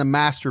asleep in the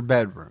master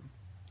bedroom.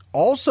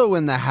 Also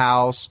in the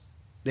house,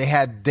 they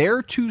had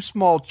their 2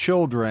 small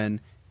children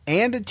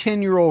and a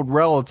 10-year-old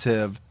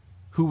relative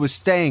who was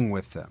staying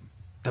with them.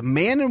 The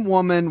man and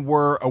woman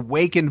were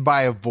awakened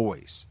by a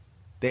voice.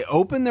 They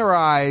opened their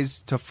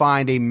eyes to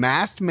find a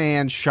masked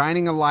man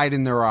shining a light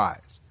in their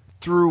eyes.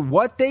 Through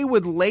what they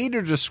would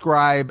later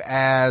describe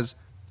as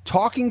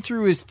talking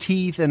through his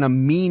teeth in a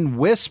mean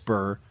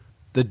whisper,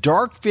 the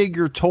dark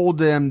figure told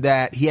them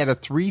that he had a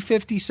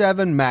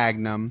 .357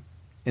 Magnum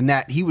and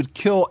that he would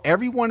kill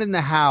everyone in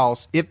the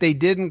house if they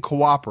didn't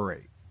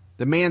cooperate.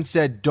 The man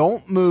said,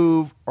 "Don't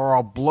move or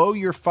I'll blow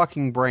your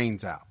fucking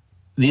brains out."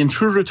 The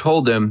intruder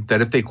told them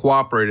that if they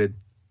cooperated,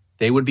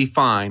 they would be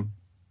fine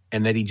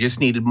and that he just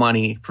needed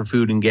money for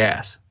food and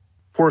gas.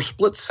 For a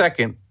split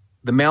second,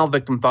 the male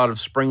victim thought of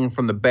springing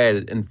from the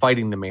bed and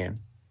fighting the man,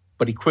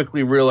 but he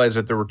quickly realized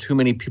that there were too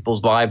many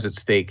people's lives at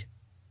stake,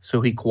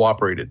 so he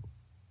cooperated.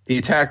 The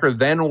attacker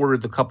then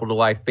ordered the couple to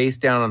lie face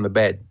down on the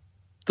bed.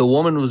 The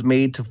woman was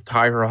made to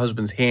tie her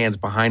husband's hands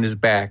behind his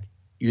back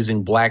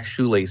using black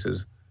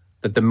shoelaces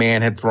that the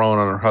man had thrown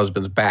on her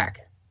husband's back.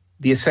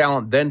 The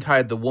assailant then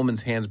tied the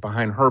woman's hands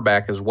behind her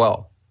back as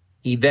well.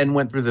 He then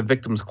went through the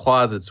victim's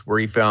closets where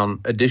he found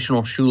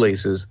additional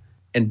shoelaces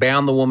and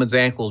bound the woman's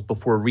ankles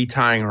before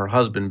retying her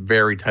husband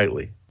very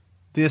tightly.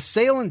 The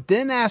assailant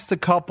then asked the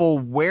couple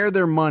where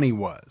their money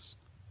was.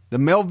 The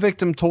male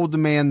victim told the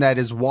man that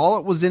his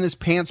wallet was in his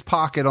pants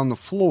pocket on the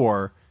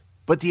floor,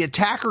 but the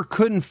attacker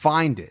couldn't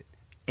find it,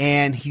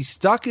 and he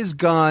stuck his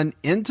gun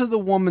into the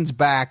woman's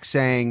back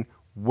saying,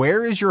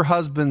 "Where is your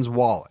husband's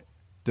wallet?"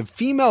 The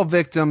female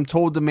victim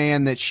told the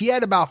man that she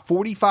had about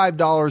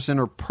 $45 in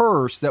her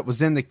purse that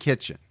was in the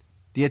kitchen.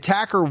 The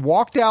attacker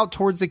walked out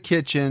towards the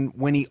kitchen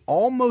when he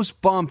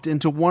almost bumped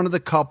into one of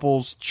the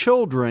couple's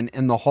children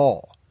in the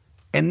hall.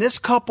 And this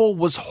couple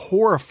was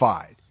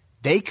horrified.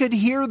 They could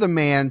hear the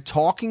man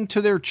talking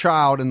to their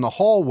child in the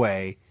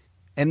hallway,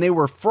 and they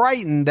were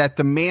frightened that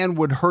the man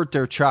would hurt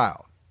their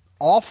child.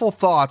 Awful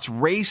thoughts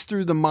raced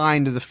through the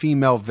mind of the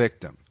female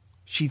victim.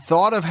 She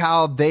thought of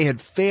how they had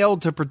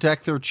failed to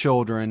protect their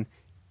children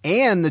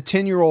and the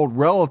 10-year-old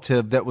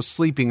relative that was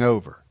sleeping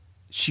over.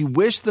 She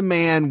wished the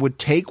man would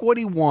take what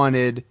he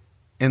wanted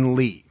and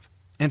leave.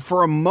 And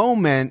for a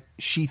moment,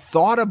 she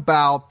thought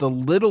about the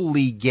Little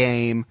League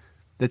game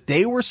that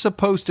they were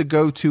supposed to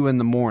go to in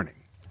the morning.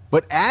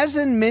 But as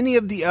in many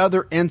of the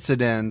other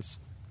incidents,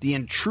 the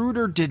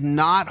intruder did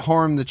not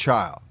harm the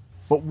child.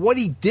 But what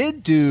he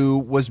did do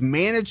was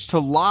manage to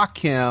lock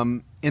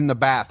him in the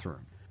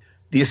bathroom.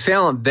 The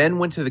assailant then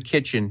went to the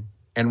kitchen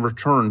and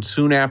returned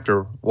soon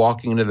after,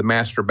 walking into the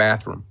master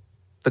bathroom.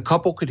 The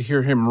couple could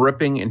hear him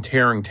ripping and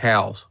tearing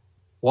towels.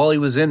 While he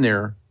was in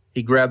there,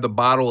 he grabbed a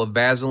bottle of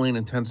Vaseline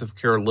Intensive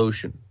Care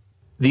lotion.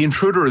 The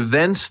intruder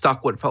then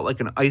stuck what felt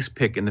like an ice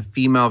pick in the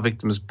female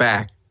victim's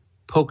back,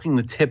 poking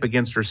the tip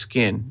against her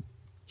skin.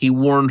 He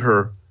warned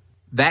her,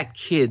 "That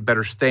kid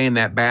better stay in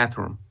that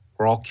bathroom,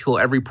 or I'll kill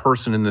every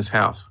person in this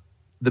house."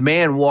 The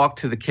man walked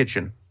to the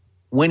kitchen.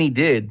 When he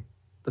did,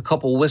 the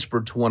couple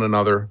whispered to one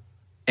another,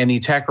 and the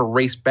attacker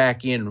raced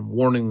back in,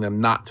 warning them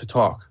not to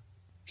talk.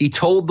 He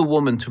told the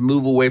woman to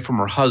move away from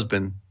her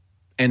husband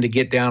and to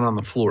get down on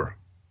the floor.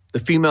 The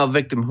female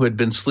victim, who had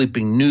been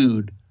sleeping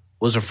nude,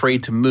 was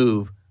afraid to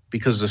move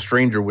because the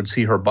stranger would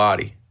see her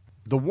body.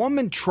 The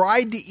woman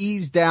tried to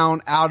ease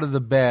down out of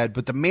the bed,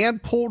 but the man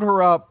pulled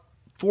her up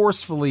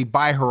forcefully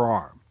by her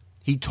arm.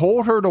 He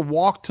told her to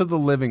walk to the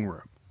living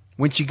room.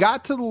 When she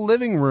got to the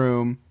living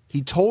room,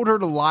 he told her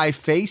to lie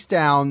face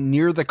down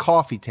near the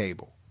coffee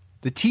table.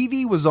 The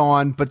TV was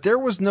on, but there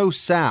was no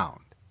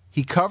sound.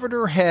 He covered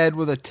her head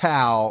with a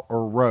towel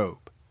or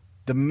robe.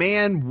 The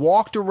man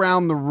walked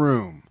around the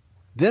room.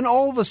 Then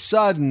all of a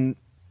sudden,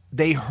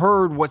 they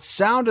heard what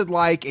sounded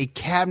like a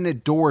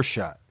cabinet door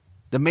shut.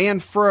 The man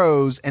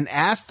froze and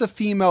asked the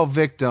female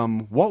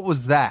victim, "What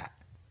was that?"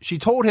 She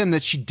told him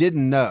that she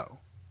didn't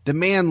know. The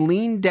man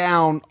leaned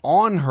down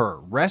on her,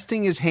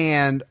 resting his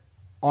hand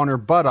on her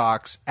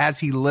buttocks as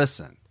he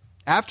listened.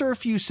 After a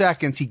few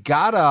seconds, he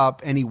got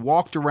up and he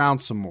walked around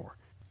some more.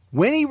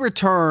 When he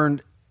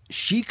returned,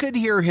 she could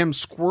hear him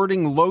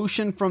squirting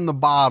lotion from the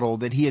bottle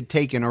that he had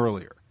taken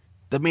earlier.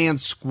 The man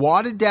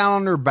squatted down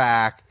on her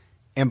back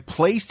and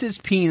placed his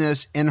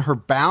penis in her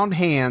bound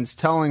hands,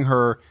 telling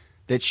her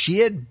that she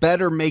had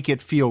better make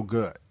it feel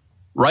good.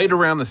 Right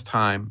around this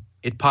time,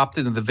 it popped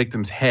into the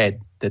victim's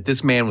head that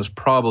this man was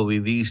probably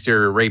the East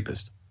Area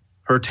rapist.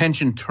 Her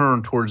attention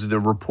turned towards the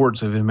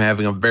reports of him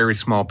having a very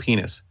small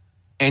penis,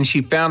 and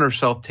she found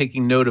herself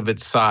taking note of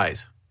its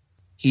size.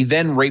 He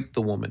then raped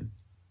the woman,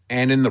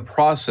 and in the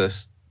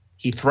process,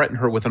 he threatened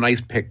her with an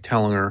ice pick,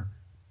 telling her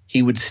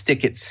he would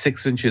stick it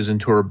 6 inches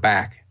into her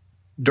back.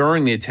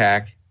 During the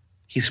attack,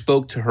 he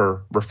spoke to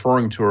her,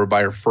 referring to her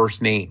by her first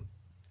name.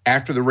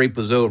 After the rape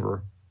was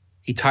over,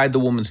 he tied the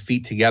woman's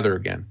feet together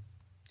again.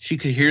 She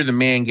could hear the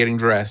man getting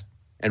dressed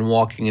and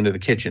walking into the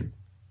kitchen.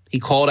 He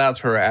called out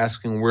to her,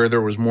 asking where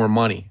there was more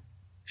money.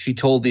 She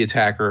told the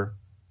attacker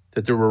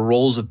that there were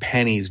rolls of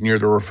pennies near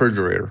the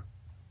refrigerator.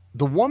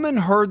 The woman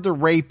heard the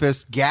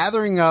rapist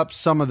gathering up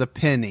some of the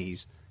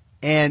pennies,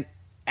 and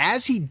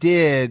as he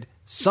did,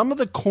 some of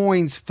the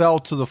coins fell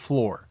to the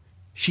floor.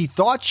 She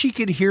thought she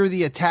could hear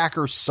the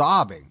attacker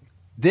sobbing.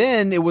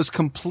 Then it was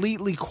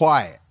completely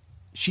quiet.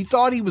 She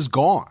thought he was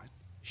gone.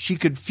 She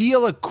could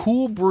feel a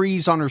cool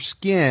breeze on her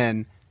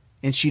skin,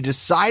 and she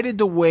decided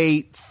to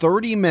wait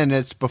 30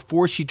 minutes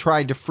before she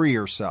tried to free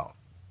herself.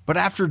 But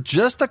after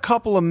just a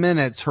couple of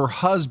minutes, her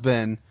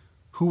husband,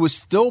 who was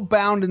still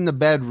bound in the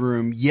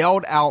bedroom,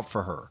 yelled out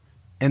for her,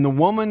 and the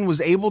woman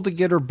was able to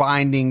get her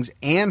bindings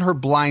and her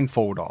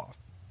blindfold off.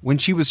 When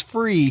she was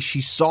free,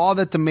 she saw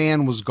that the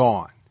man was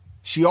gone.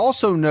 She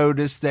also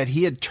noticed that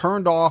he had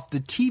turned off the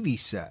TV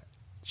set.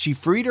 She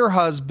freed her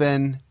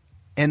husband,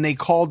 and they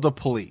called the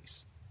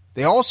police.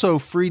 They also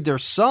freed their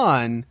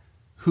son,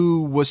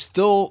 who was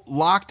still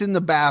locked in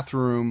the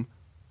bathroom,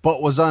 but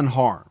was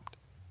unharmed.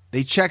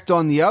 They checked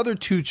on the other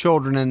 2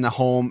 children in the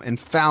home and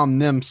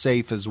found them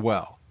safe as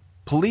well.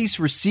 Police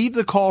received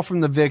the call from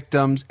the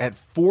victims at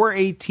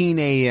 4:18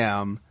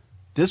 a.m.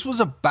 This was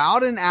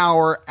about an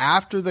hour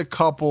after the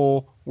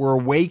couple were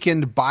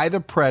awakened by the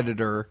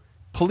predator.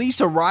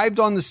 Police arrived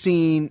on the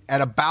scene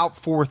at about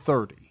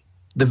 4:30.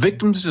 The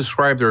victims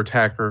described their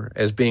attacker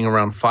as being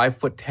around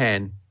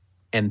 5'10"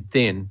 and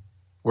thin,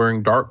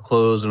 wearing dark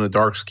clothes and a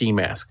dark ski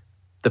mask.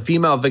 The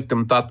female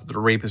victim thought that the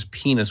rapist's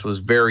penis was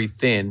very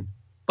thin,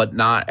 but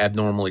not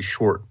abnormally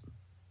short.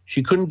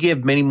 She couldn't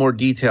give many more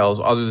details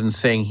other than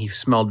saying he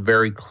smelled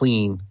very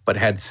clean, but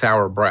had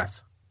sour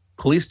breath.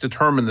 Police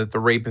determined that the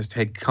rapist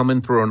had come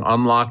in through an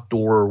unlocked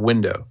door or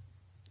window.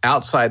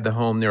 Outside the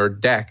home near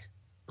a deck,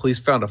 police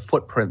found a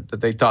footprint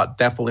that they thought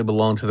definitely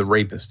belonged to the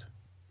rapist.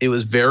 It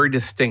was very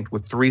distinct,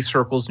 with 3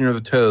 circles near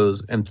the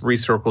toes and 3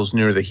 circles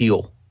near the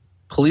heel.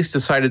 Police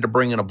decided to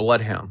bring in a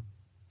bloodhound.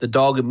 The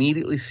dog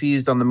immediately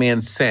seized on the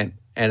man's scent,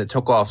 and it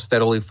took off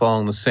steadily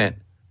following the scent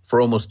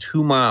for almost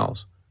 2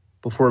 miles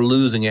before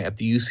losing it at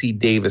the UC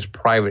Davis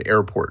private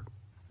airport.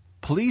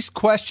 Police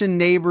questioned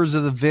neighbors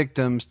of the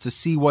victims to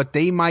see what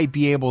they might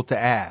be able to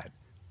add.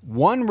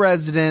 One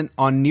resident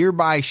on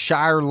nearby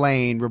Shire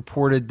Lane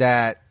reported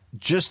that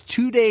just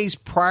 2 days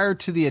prior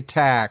to the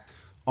attack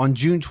on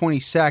June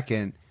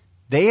 22nd,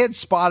 they had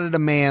spotted a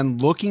man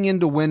looking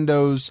into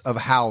windows of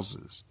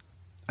houses.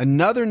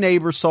 Another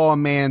neighbor saw a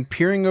man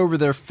peering over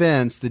their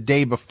fence the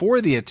day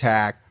before the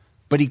attack,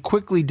 but he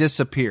quickly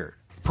disappeared.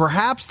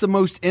 Perhaps the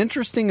most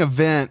interesting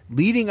event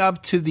leading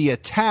up to the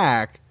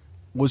attack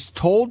was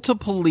told to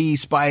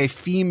police by a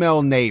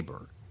female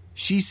neighbor.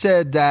 She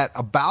said that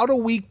about a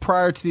week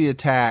prior to the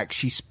attack,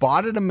 she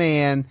spotted a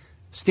man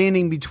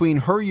standing between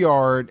her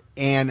yard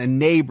and a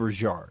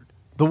neighbor's yard.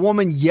 The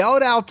woman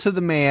yelled out to the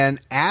man,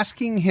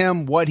 asking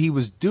him what he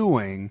was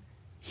doing.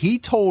 He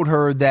told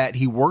her that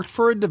he worked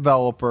for a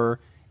developer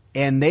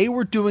and they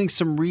were doing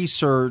some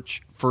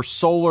research for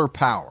solar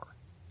power.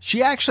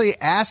 She actually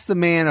asked the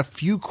man a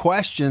few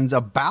questions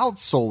about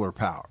solar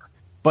power,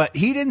 but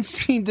he didn't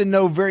seem to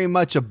know very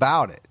much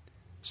about it.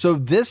 So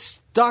this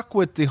stuck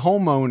with the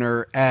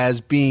homeowner as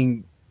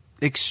being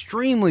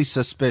extremely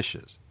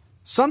suspicious.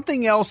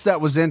 Something else that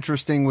was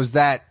interesting was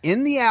that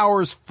in the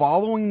hours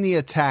following the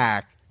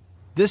attack,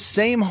 this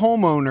same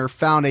homeowner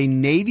found a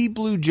navy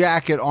blue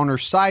jacket on her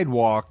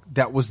sidewalk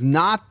that was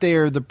not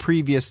there the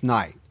previous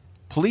night.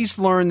 Police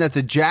learned that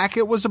the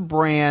jacket was a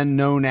brand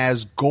known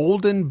as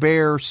Golden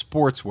Bear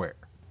Sportswear,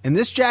 and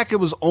this jacket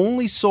was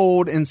only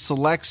sold in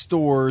select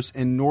stores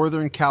in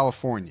Northern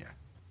California.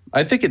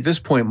 I think at this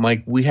point,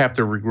 Mike, we have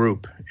to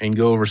regroup and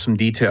go over some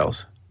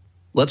details.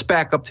 Let's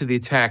back up to the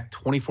attack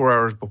 24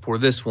 hours before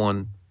this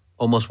one,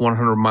 almost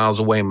 100 miles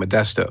away in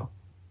Modesto.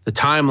 The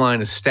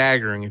timeline is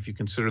staggering if you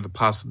consider the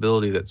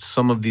possibility that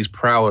some of these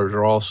prowlers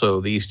are also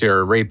the East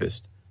Area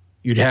Rapist.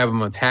 You'd have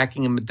them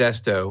attacking in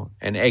Modesto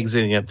and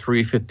exiting at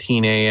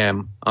 3:15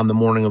 a.m. on the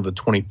morning of the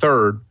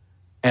 23rd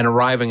and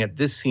arriving at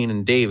this scene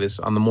in Davis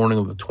on the morning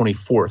of the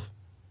 24th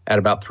at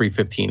about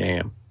 3:15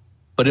 a.m.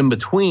 But in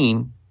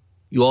between,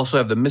 you also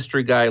have the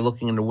mystery guy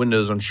looking into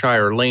windows on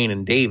Shire Lane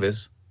in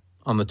Davis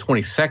on the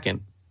 22nd,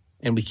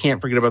 and we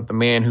can't forget about the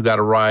man who got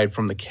a ride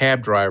from the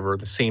cab driver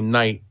the same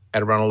night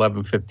at around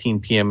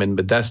 11:15 p.m. in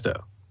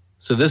Modesto.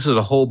 So this is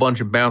a whole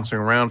bunch of bouncing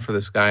around for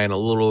this guy in a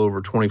little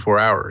over 24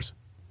 hours.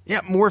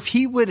 Yeah, Morph,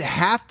 he would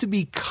have to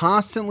be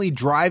constantly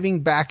driving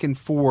back and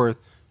forth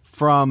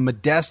from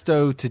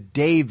Modesto to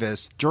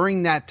Davis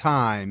during that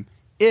time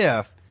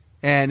if,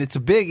 and it's a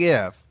big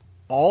if,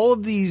 all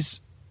of these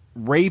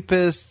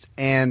rapists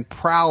and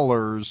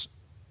prowlers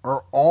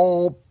are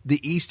all the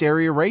East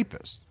Area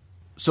Rapists.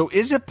 So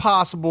is it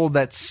possible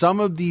that some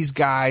of these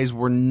guys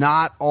were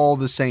not all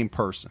the same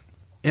person?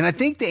 And I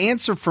think the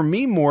answer for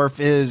me, Morph,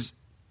 is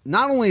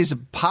not only is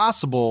it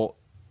possible,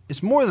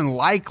 it's more than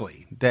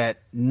likely that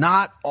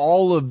not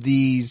all of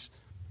these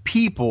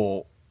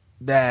people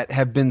that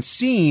have been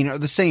seen are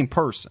the same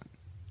person.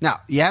 Now,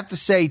 you have to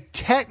say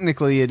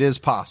technically it is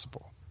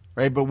possible,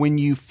 right? But when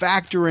you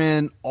factor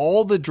in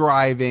all the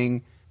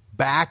driving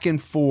back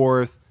and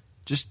forth,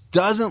 just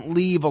doesn't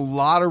leave a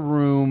lot of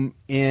room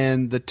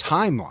in the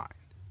timeline.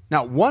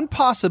 Now, one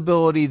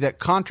possibility that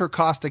Contra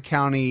Costa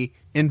County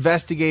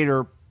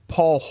investigator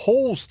Paul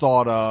Holes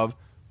thought of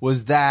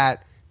was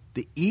that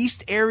the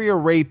East Area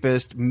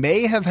Rapist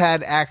may have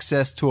had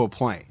access to a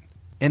plane.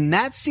 And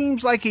that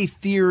seems like a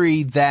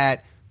theory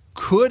that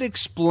could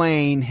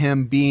explain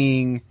him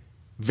being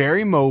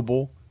very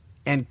mobile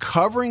and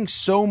covering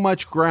so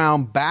much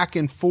ground back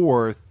and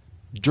forth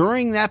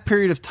during that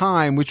period of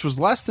time, which was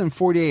less than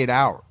 48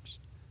 hours.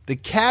 The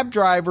cab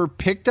driver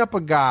picked up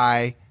a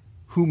guy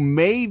who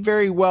may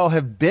very well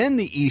have been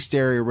the East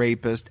Area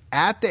Rapist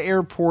at the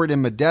airport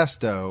in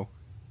Modesto,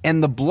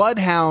 and the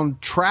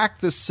Bloodhound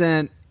tracked the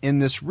scent in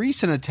this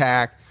recent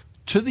attack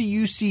to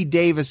the UC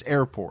Davis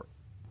airport.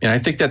 And I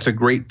think that's a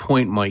great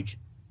point, Mike.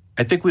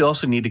 I think we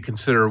also need to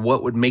consider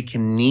what would make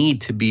him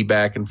need to be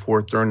back and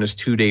forth during this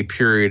 2-day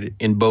period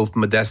in both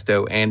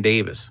Modesto and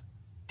Davis.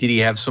 Did he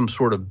have some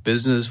sort of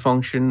business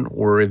function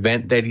or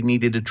event that he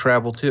needed to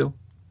travel to?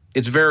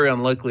 It's very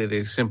unlikely that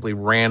he simply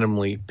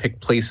randomly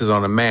picked places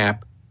on a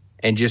map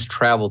and just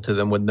traveled to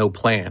them with no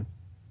plan.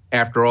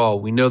 After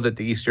all, we know that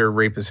the East Area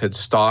Rapist had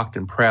stalked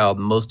and prowled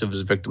most of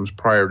his victims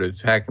prior to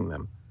attacking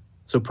them.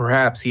 So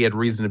perhaps he had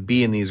reason to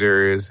be in these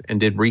areas and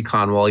did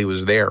recon while he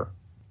was there.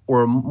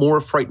 Or a more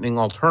frightening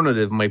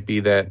alternative might be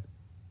that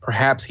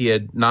perhaps he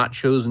had not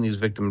chosen these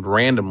victims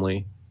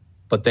randomly,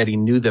 but that he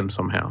knew them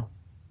somehow.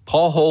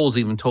 Paul Holes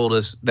even told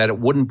us that it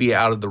wouldn't be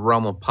out of the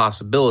realm of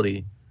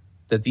possibility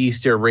that the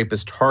East Area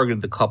Rapist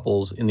targeted the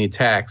couples in the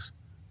attacks,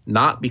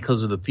 not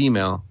because of the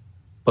female,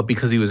 but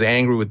because he was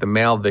angry with the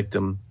male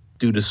victim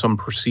due to some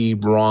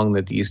perceived wrong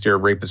that the East Area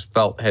Rapist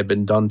felt had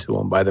been done to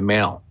him by the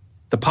male.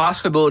 The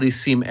possibilities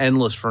seem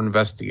endless for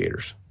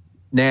investigators.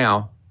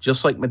 Now,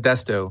 just like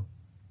Modesto,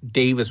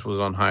 Davis was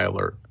on high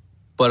alert.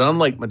 But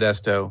unlike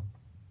Modesto,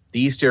 the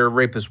East Area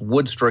Rapist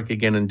would strike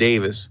again in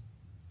Davis,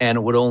 and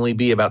it would only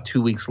be about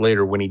 2 weeks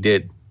later when he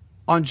did.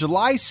 On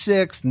July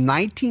 6,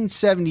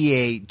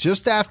 1978,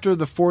 just after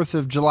the 4th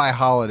of July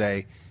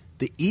holiday,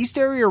 the East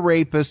Area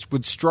Rapist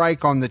would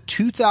strike on the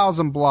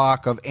 2000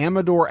 block of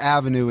Amador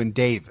Avenue in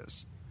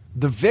Davis.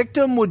 The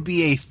victim would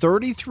be a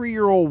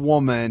 33-year-old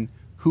woman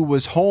who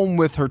was home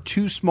with her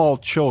 2 small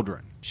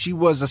children. She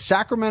was a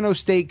Sacramento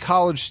State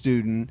College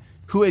student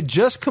who had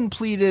just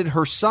completed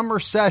her summer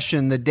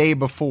session the day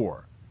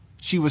before.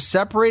 She was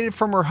separated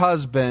from her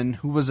husband,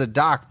 who was a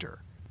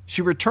doctor.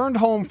 She returned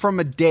home from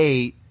a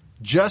date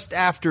just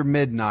after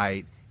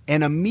midnight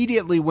and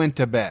immediately went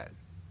to bed.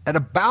 At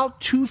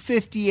about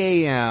 2:50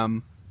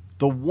 a.m.,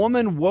 the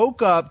woman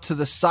woke up to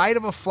the sight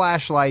of a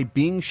flashlight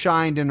being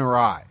shined in her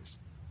eyes.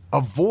 A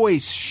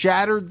voice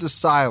shattered the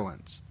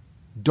silence.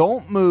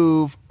 "Don't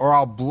move or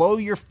I'll blow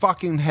your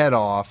fucking head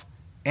off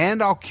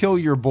and I'll kill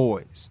your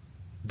boys."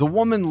 The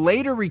woman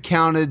later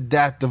recounted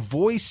that the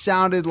voice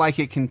sounded like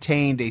it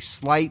contained a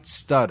slight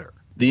stutter.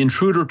 The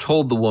intruder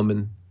told the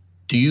woman,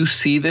 "Do you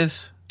see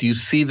this? Do you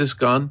see this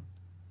gun?"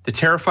 The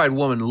terrified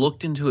woman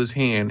looked into his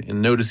hand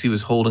and noticed he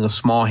was holding a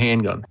small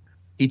handgun.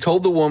 He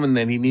told the woman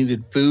that he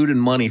needed food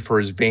and money for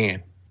his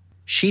van.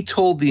 She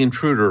told the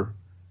intruder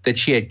that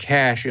she had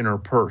cash in her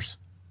purse.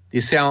 The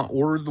assailant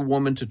ordered the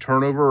woman to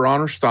turn over on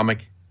her stomach,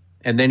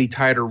 and then he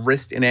tied her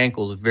wrists and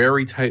ankles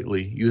very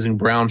tightly using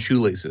brown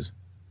shoelaces.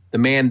 The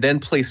man then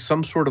placed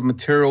some sort of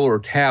material or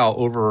towel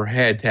over her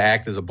head to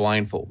act as a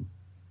blindfold.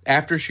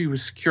 After she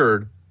was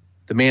secured,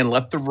 the man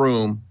left the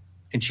room,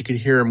 and she could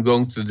hear him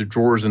going through the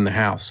drawers in the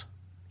house.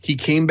 He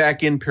came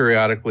back in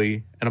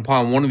periodically, and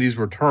upon one of these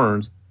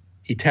returns,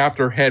 he tapped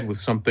her head with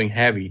something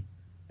heavy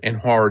and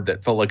hard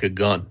that felt like a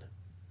gun.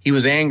 He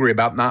was angry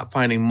about not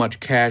finding much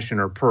cash in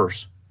her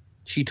purse.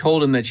 She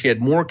told him that she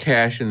had more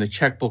cash in the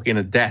checkbook in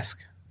a desk.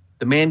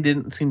 The man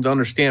didn't seem to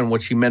understand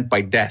what she meant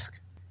by desk.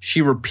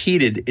 She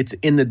repeated, "It's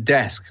in the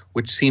desk,"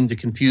 which seemed to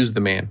confuse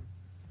the man.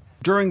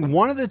 During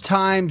one of the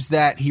times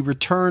that he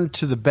returned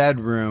to the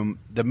bedroom,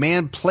 the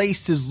man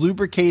placed his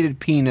lubricated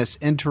penis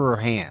into her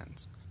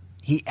hands.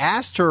 He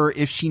asked her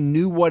if she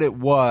knew what it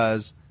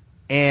was,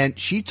 and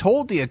she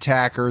told the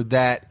attacker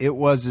that it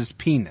was his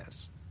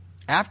penis.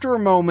 After a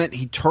moment,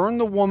 he turned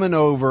the woman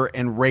over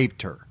and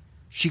raped her.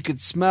 She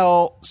could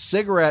smell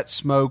cigarette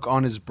smoke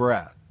on his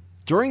breath.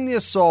 During the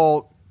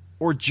assault,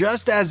 or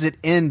just as it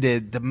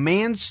ended, the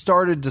man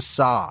started to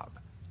sob.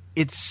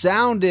 It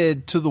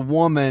sounded to the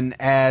woman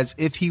as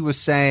if he was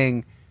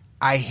saying,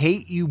 "I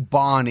hate you,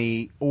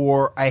 Bonnie,"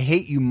 or "I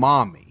hate you,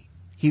 Mommy."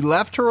 He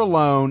left her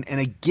alone and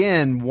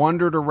again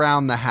wandered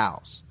around the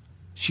house.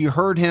 She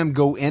heard him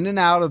go in and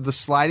out of the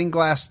sliding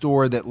glass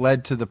door that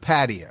led to the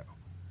patio.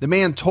 The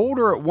man told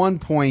her at one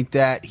point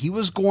that he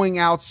was going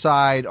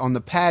outside on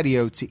the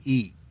patio to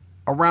eat.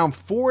 Around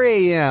 4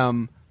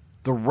 a.m.,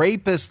 the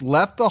rapist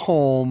left the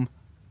home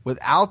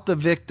without the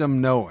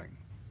victim knowing.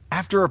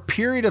 After a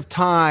period of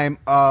time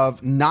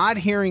of not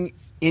hearing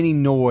any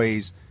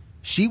noise,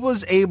 she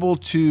was able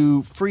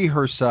to free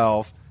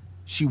herself.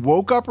 She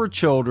woke up her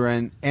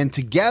children, and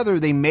together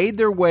they made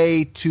their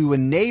way to a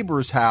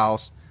neighbor's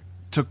house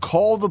to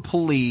call the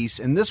police,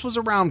 and this was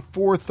around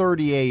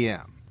 4:30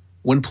 a.m.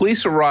 When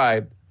police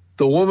arrived,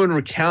 the woman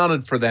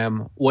recounted for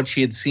them what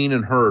she had seen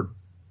and heard.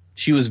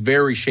 She was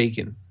very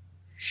shaken.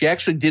 She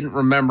actually didn't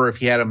remember if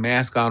he had a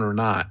mask on or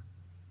not.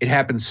 It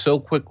happened so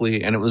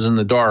quickly and it was in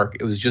the dark,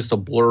 it was just a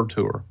blur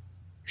to her.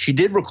 She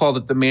did recall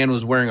that the man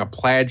was wearing a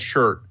plaid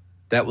shirt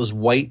that was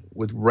white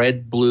with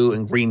red, blue,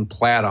 and green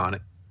plaid on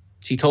it.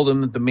 She told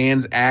him that the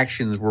man's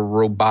actions were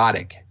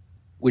robotic,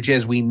 which,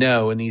 as we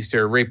know in the East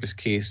Area Rapist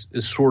case,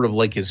 is sort of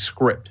like his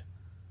script.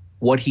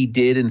 What he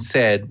did and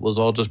said was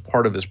all just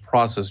part of his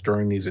process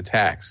during these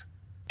attacks,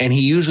 and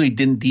he usually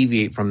didn't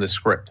deviate from the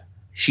script.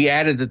 She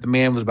added that the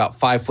man was about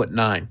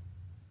 5'9".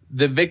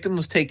 The victim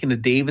was taken to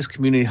Davis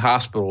Community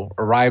Hospital,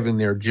 arriving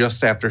there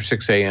just after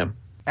 6 a.m.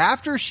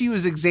 After she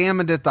was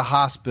examined at the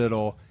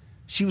hospital,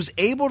 she was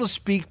able to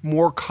speak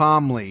more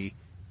calmly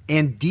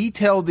and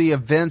detail the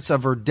events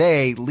of her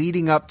day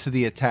leading up to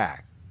the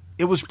attack.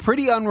 It was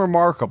pretty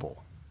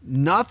unremarkable.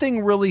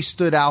 Nothing really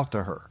stood out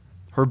to her.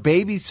 Her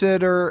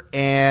babysitter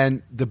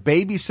and the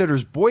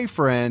babysitter's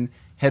boyfriend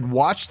had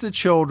watched the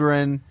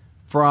children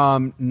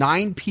from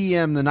 9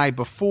 p.m. the night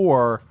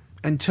before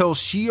until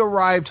she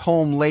arrived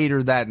home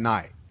later that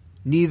night.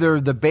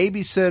 Neither the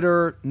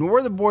babysitter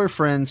nor the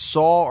boyfriend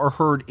saw or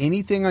heard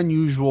anything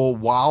unusual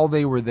while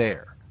they were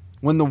there.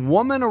 When the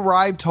woman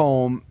arrived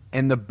home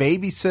and the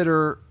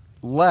babysitter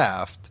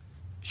left,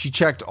 she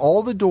checked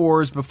all the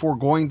doors before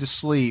going to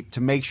sleep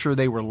to make sure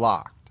they were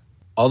locked.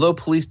 Although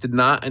police did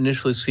not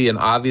initially see an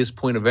obvious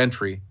point of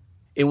entry,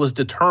 it was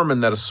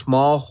determined that a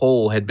small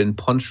hole had been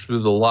punched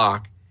through the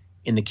lock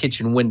in the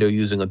kitchen window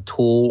using a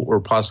tool or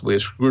possibly a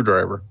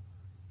screwdriver.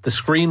 The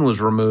screen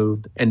was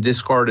removed and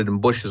discarded in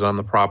bushes on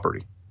the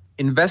property.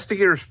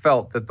 Investigators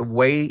felt that the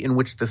way in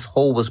which this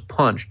hole was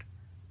punched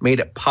made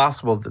it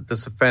possible that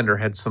this offender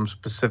had some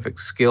specific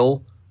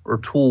skill or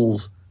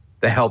tools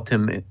that helped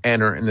him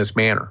enter in this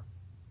manner.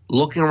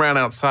 Looking around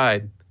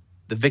outside,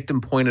 the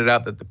victim pointed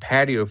out that the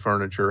patio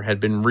furniture had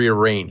been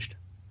rearranged.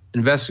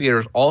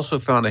 Investigators also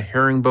found a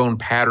herringbone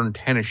pattern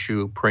tennis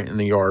shoe print in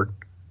the yard,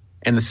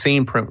 and the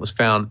same print was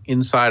found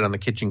inside on the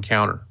kitchen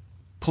counter.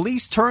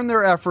 Police turned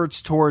their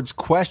efforts towards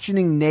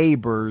questioning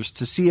neighbors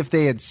to see if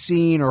they had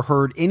seen or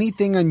heard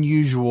anything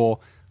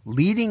unusual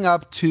leading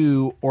up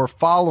to or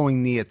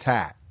following the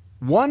attack.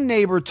 One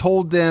neighbor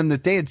told them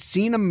that they had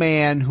seen a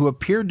man who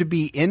appeared to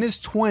be in his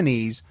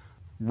 20s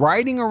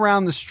riding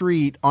around the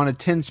street on a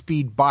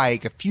 10-speed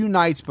bike a few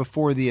nights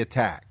before the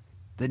attack.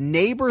 The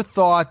neighbor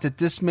thought that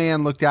this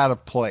man looked out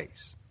of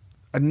place.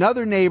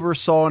 Another neighbor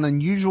saw an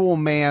unusual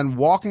man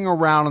walking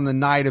around on the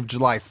night of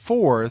July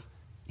 4th.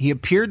 He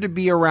appeared to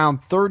be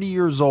around 30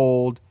 years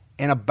old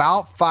and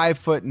about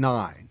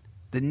 5'9".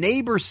 The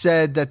neighbor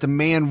said that the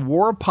man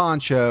wore a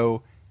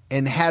poncho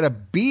and had a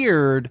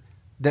beard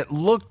that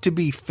looked to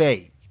be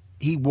fake.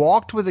 He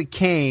walked with a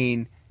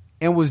cane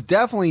and was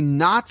definitely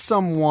not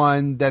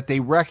someone that they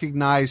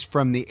recognized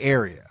from the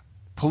area.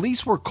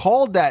 Police were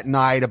called that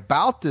night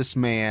about this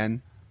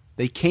man.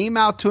 They came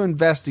out to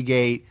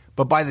investigate,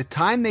 but by the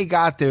time they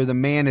got there, the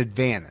man had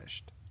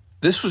vanished.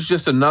 This was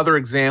just another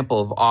example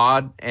of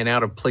odd and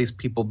out-of-place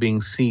people being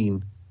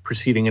seen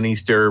preceding an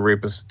East Area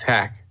Rapist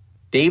attack.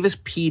 Davis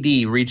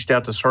PD reached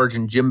out to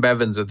Sergeant Jim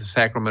Bevins at the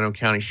Sacramento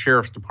County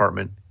Sheriff's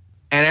Department,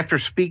 and after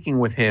speaking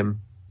with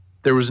him,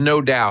 there was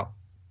no doubt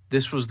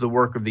this was the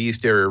work of the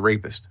East Area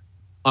Rapist.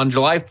 On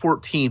July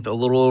 14th, a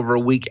little over a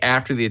week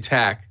after the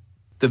attack,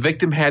 the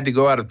victim had to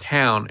go out of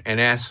town and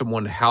ask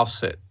someone to house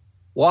sit.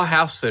 While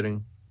house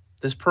sitting,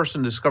 this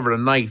person discovered a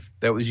knife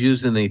that was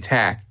used in the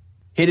attack,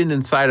 hidden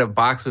inside a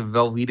box of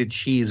Velveeta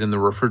cheese in the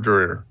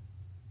refrigerator.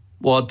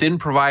 While it didn't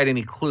provide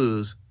any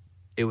clues,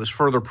 it was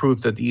further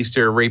proof that the East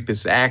Area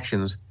Rapist's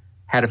actions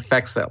had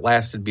effects that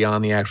lasted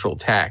beyond the actual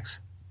attacks.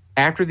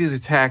 After these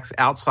attacks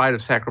outside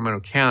of Sacramento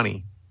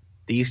County,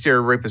 the East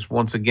Area Rapist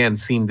once again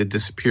seemed to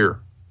disappear.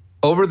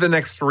 Over the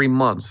next 3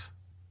 months,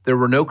 there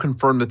were no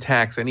confirmed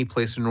attacks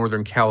anyplace in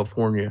Northern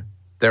California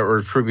that were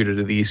attributed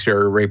to the East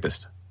Area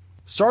Rapist.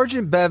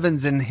 Sergeant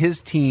Bevins and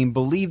his team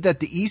believed that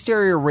the East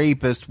Area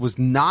Rapist was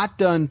not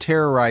done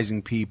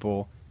terrorizing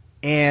people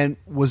and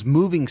was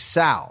moving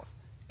south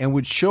and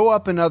would show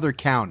up in other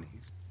counties.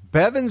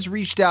 Bevins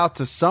reached out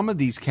to some of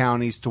these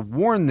counties to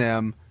warn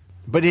them,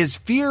 but his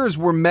fears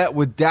were met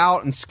with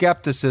doubt and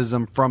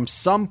skepticism from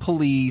some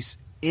police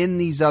in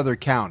these other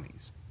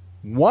counties.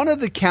 One of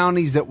the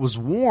counties that was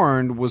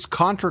warned was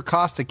Contra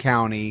Costa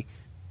County,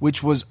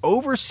 which was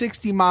over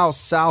 60 miles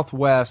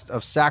southwest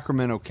of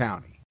Sacramento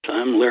County.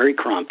 I'm Larry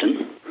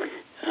Crompton.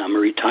 I'm a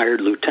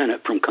retired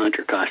lieutenant from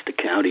Contra Costa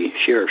County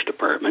Sheriff's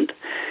Department.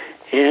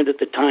 And at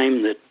the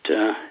time that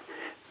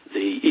the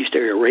East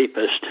Area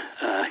Rapist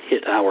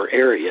hit our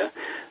area,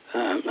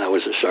 I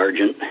was a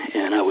sergeant,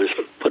 and I was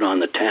put on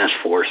the task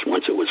force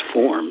once it was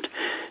formed.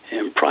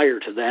 And prior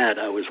to that,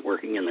 I was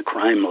working in the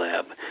crime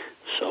lab.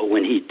 So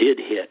when he did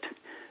hit,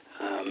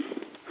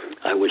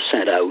 I was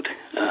sent out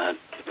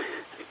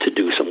to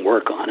do some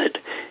work on it.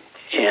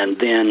 And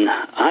then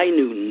I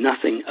knew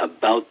nothing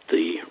about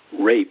the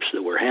rapes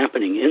that were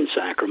happening in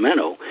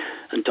Sacramento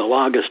until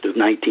August of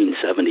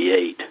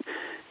 1978.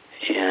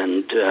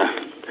 And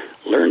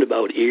learned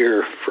about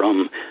EAR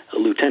from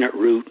Lieutenant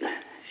Root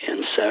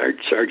and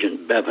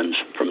Sergeant Bevins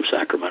from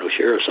Sacramento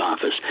Sheriff's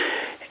Office.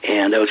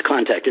 And I was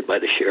contacted by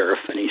the sheriff,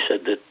 and he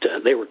said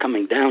that they were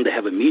coming down to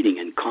have a meeting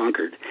in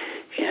Concord,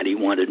 and he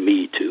wanted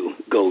me to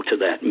go to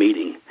that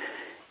meeting.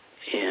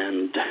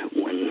 And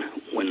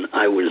when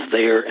I was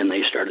there and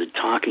they started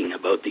talking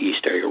about the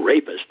East Area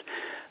Rapist,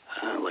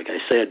 like I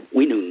said,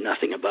 we knew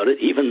nothing about it,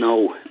 even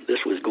though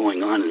this was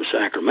going on in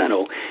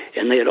Sacramento,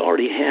 and they had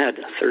already had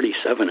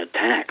 37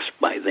 attacks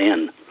by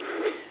then.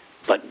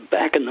 But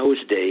back in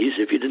those days,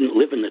 if you didn't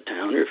live in the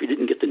town or if you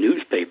didn't get the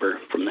newspaper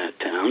from that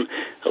town,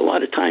 a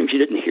lot of times you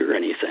didn't hear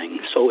anything.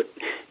 So it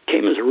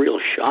came as a real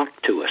shock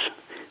to us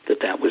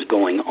that was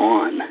going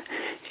on.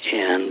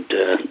 And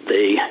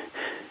they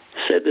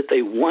said that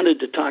they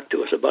wanted to talk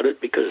to us about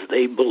it because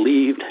they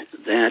believed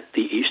that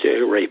the East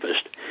Area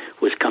Rapist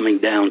was coming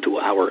down to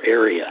our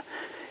area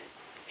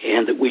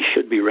and that we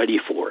should be ready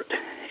for it.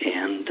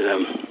 And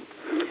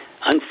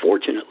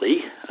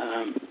unfortunately,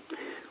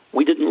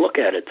 we didn't look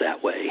at it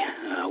that way.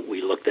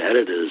 We looked at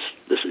it as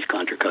this is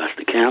Contra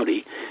Costa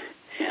County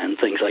and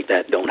things like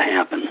that don't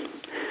happen.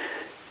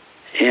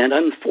 And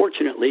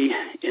unfortunately,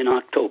 in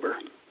October,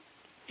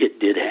 it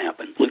did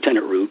happen.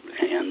 Lieutenant Root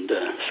and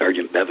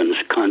Sergeant Bevins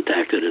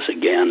contacted us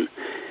again,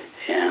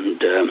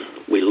 and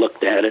we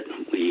looked at it.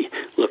 We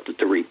looked at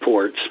the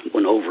reports,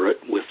 went over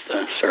it with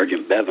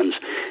Sergeant Bevins,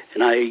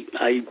 and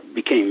I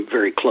became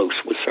very close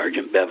with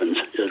Sergeant Bevins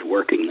as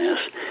working this.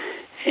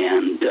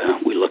 And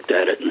we looked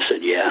at it and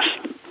said, yes,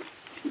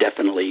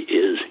 definitely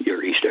is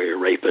your East Area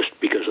Rapist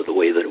because of the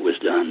way that it was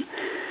done.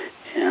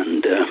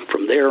 And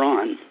from there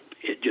on,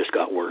 it just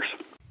got worse.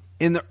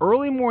 In the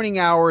early morning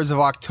hours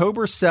of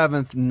October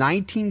 7th,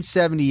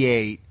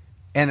 1978,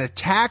 an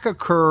attack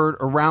occurred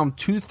around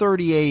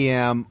 2:30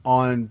 a.m.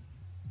 on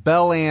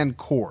Bel Ann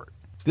Court.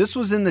 This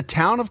was in the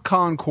town of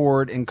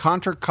Concord in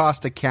Contra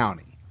Costa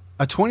County.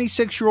 A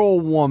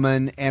 26-year-old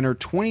woman and her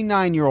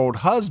 29-year-old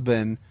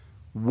husband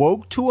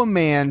woke to a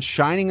man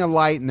shining a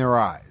light in their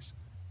eyes.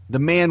 The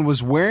man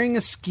was wearing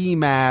a ski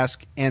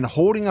mask and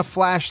holding a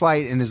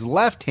flashlight in his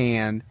left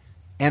hand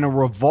and a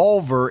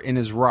revolver in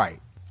his right.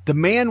 The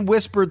man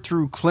whispered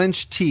through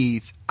clenched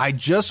teeth, "I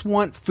just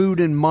want food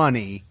and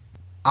money.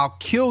 I'll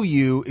kill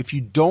you if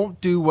you don't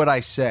do what I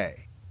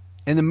say."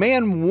 And the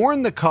man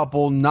warned the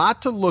couple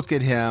not to look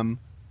at him,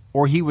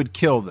 or he would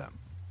kill them.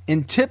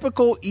 In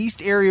typical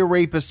East Area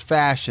Rapist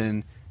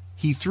fashion,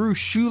 he threw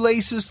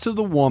shoelaces to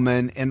the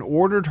woman and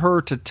ordered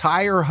her to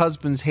tie her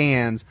husband's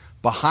hands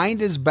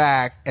behind his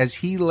back as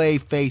he lay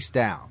face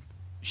down.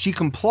 She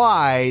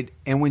complied,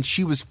 and when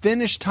she was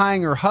finished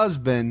tying her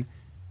husband,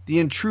 the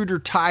intruder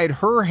tied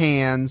her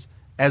hands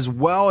as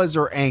well as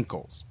her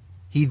ankles.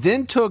 He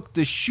then took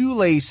the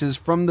shoelaces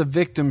from the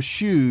victim's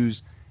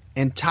shoes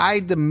and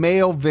tied the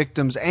male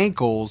victim's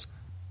ankles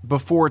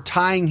before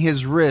tying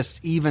his wrists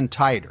even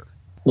tighter.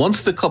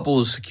 Once the couple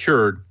was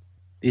secured,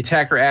 the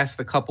attacker asked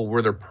the couple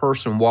where their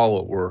purse and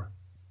wallet were.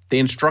 They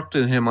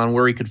instructed him on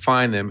where he could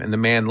find them, and the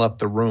man left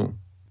the room.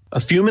 A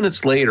few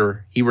minutes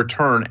later, he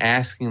returned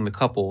asking the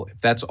couple if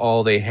that's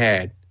all they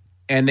had,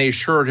 and they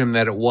assured him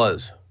that it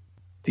was.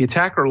 The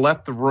attacker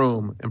left the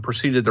room and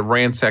proceeded to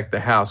ransack the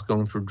house,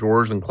 going through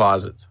drawers and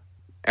closets.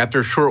 After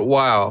a short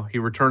while, he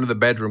returned to the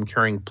bedroom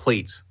carrying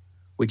plates,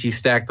 which he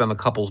stacked on the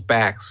couple's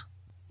backs,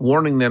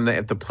 warning them that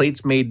if the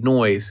plates made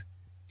noise,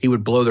 he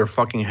would blow their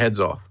fucking heads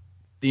off.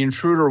 The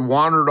intruder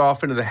wandered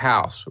off into the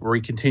house, where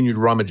he continued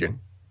rummaging.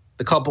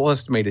 The couple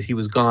estimated he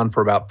was gone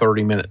for about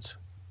 30 minutes.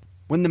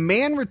 When the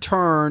man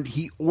returned,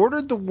 he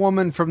ordered the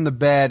woman from the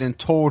bed and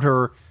told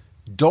her,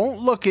 "Don't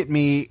look at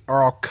me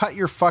or I'll cut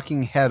your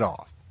fucking head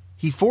off."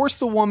 He forced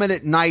the woman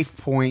at knife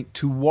point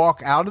to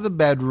walk out of the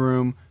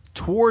bedroom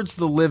towards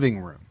the living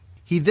room.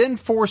 He then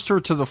forced her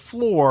to the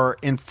floor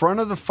in front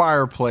of the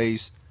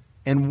fireplace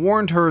and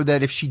warned her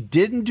that if she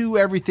didn't do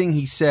everything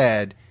he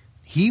said,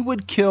 he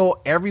would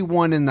kill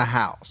everyone in the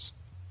house.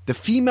 The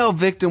female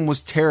victim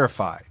was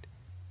terrified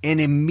and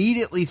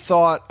immediately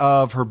thought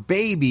of her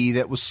baby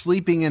that was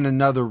sleeping in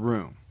another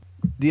room.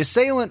 The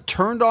assailant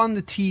turned on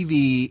the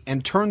TV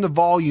and turned the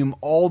volume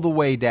all the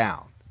way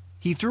down.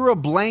 He threw a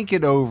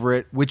blanket over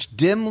it, which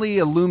dimly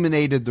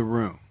illuminated the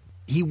room.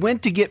 He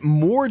went to get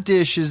more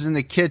dishes in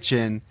the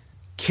kitchen,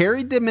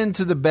 carried them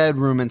into the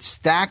bedroom, and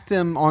stacked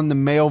them on the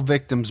male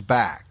victim's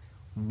back,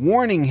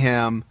 warning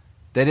him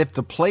that if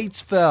the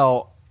plates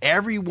fell,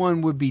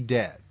 everyone would be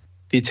dead.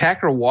 The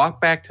attacker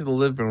walked back to the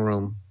living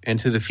room and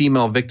to the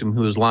female victim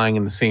who was lying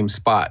in the same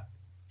spot.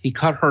 He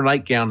cut her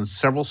nightgown in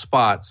several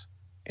spots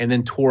and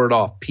then tore it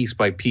off piece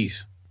by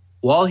piece.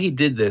 While he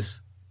did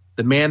this,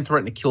 the man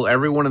threatened to kill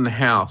everyone in the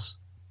house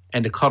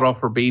and to cut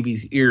off her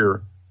baby's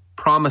ear,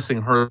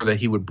 promising her that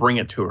he would bring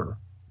it to her.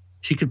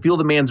 She could feel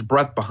the man's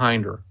breath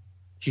behind her.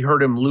 She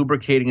heard him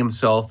lubricating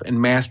himself and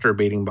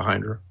masturbating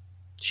behind her.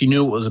 She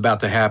knew what was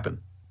about to happen.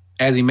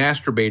 As he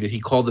masturbated,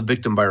 he called the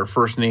victim by her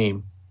first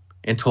name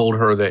and told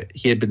her that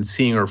he had been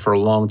seeing her for a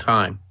long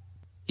time.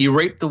 He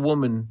raped the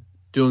woman,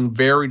 doing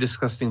very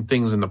disgusting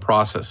things in the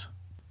process.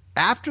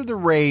 After the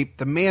rape,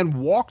 the man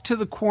walked to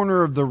the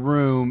corner of the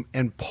room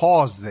and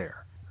paused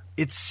there.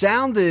 It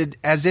sounded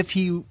as if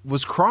he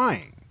was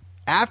crying.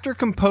 After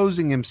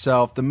composing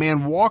himself, the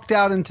man walked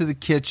out into the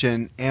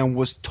kitchen and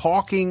was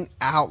talking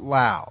out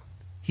loud.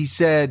 He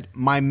said,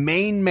 "My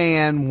main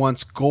man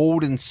wants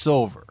gold and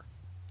silver."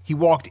 He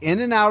walked in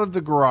and out of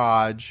the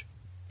garage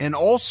and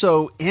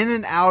also in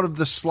and out of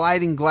the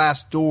sliding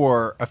glass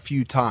door a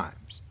few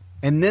times.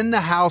 And then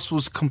the house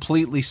was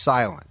completely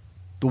silent.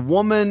 The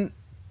woman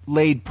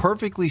laid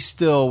perfectly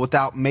still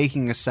without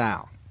making a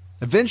sound.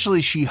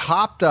 Eventually, she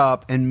hopped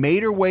up and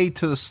made her way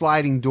to the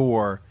sliding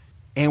door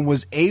and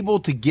was able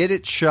to get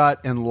it shut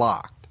and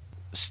locked.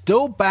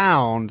 Still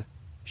bound,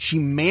 she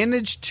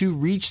managed to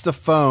reach the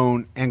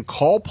phone and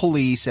call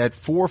police at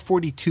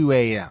 4:42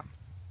 a.m.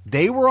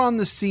 They were on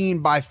the scene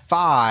by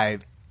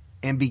 5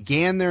 and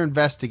began their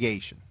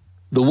investigation.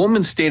 The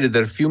woman stated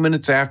that a few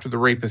minutes after the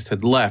rapist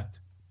had left,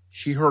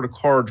 she heard a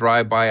car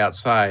drive by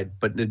outside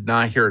but did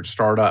not hear it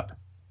start up.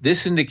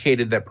 This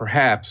indicated that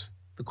perhaps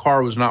the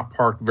car was not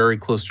parked very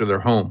close to their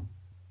home.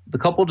 The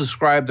couple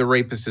described the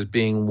rapist as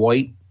being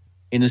white,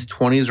 in his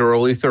 20s or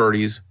early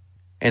 30s,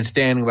 and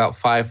standing about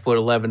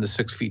 5'11" to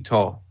 6 feet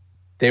tall.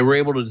 They were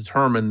able to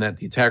determine that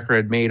the attacker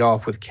had made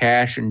off with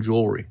cash and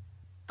jewelry.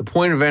 The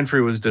point of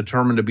entry was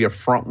determined to be a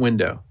front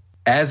window.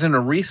 As in a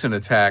recent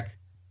attack,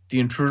 the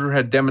intruder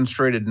had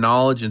demonstrated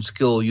knowledge and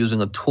skill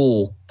using a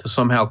tool to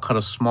somehow cut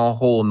a small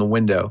hole in the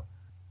window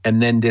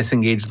and then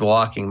disengage the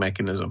locking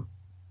mechanism.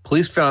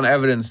 Police found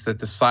evidence that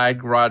the side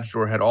garage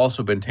door had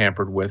also been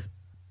tampered with,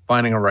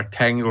 finding a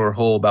rectangular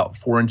hole about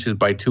 4 inches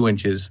by 2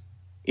 inches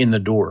in the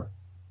door.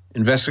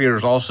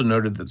 Investigators also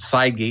noted that the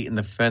side gate in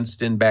the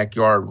fenced-in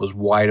backyard was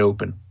wide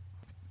open.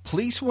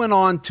 Police went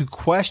on to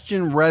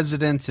question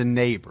residents and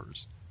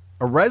neighbors.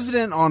 A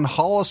resident on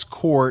Hollis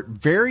Court,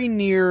 very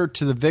near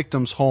to the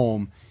victim's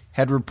home,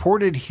 had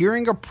reported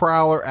hearing a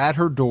prowler at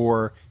her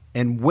door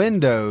and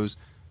windows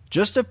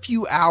just a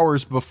few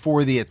hours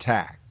before the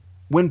attack.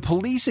 When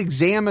police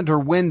examined her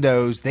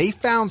windows, they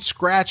found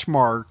scratch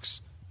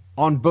marks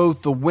on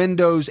both the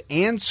windows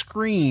and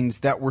screens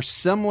that were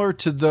similar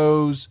to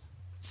those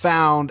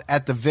found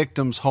at the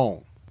victim's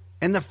home.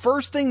 And the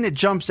first thing that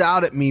jumps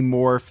out at me,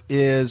 Morph,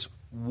 is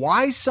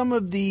why some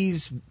of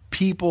these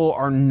people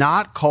are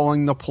not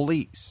calling the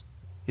police.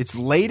 It's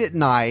late at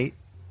night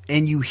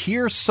and you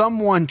hear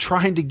someone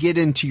trying to get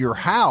into your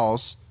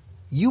house.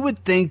 you would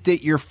think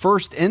that your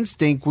first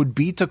instinct would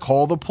be to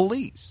call the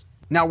police.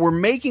 Now, we're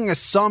making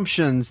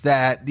assumptions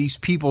that these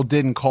people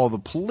didn't call the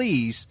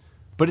police,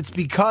 but it's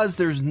because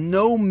there's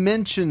no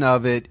mention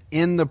of it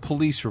in the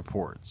police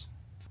reports.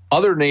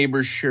 Other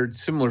neighbors shared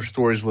similar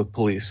stories with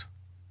police.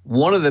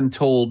 One of them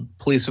told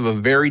police of a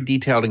very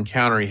detailed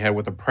encounter he had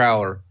with a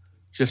prowler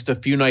just a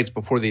few nights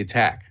before the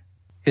attack.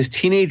 His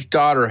teenage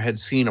daughter had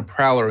seen a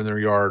prowler in their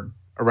yard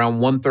around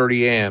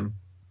 1:30 a.m.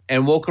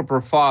 and woke up her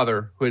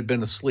father, who had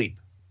been asleep.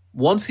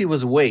 Once he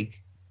was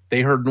awake,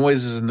 they heard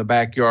noises in the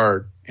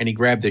backyard, and he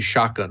grabbed his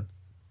shotgun.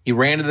 He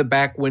ran to the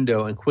back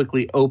window and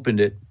quickly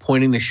opened it,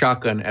 pointing the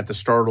shotgun at the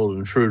startled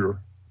intruder.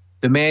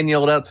 The man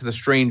yelled out to the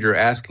stranger,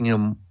 asking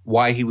him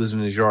why he was in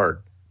his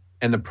yard,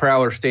 and the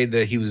prowler stated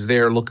that he was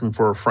there looking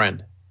for a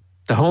friend.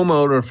 The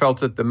homeowner felt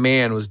that the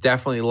man was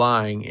definitely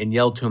lying and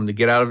yelled to him to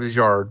get out of his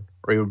yard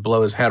or he would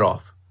blow his head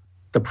off.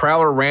 The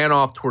prowler ran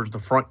off towards the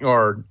front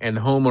yard, and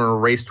the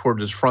homeowner raced towards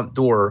his front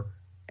door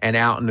and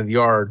out into the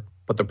yard,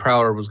 but the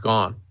prowler was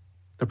gone.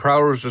 The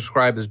prowler was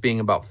described as being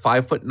about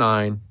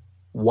 5'9",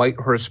 white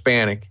or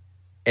Hispanic,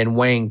 and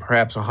weighing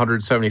perhaps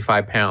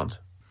 175 pounds.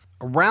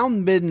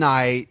 Around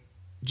midnight,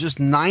 just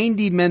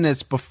 90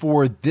 minutes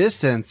before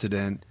this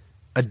incident,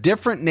 a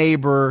different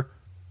neighbor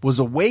was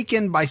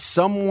awakened by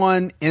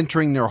someone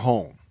entering their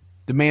home.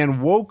 The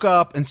man woke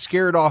up and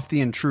scared off the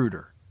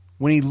intruder.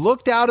 When he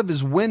looked out of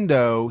his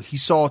window, he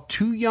saw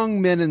two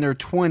young men in their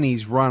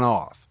 20s run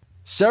off.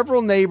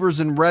 Several neighbors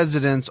and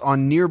residents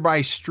on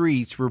nearby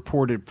streets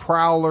reported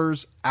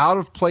prowlers,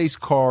 out-of-place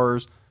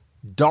cars,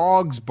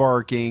 dogs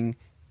barking,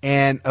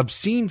 and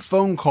obscene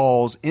phone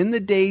calls in the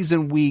days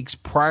and weeks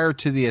prior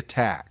to the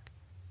attack.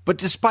 But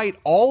despite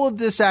all of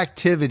this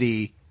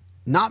activity,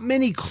 not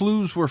many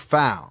clues were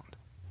found.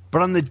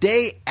 But on the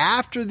day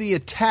after the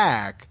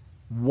attack,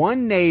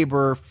 one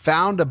neighbor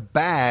found a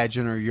badge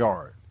in her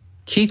yard.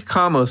 Keith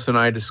Kamos and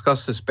I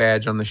discussed this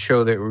badge on the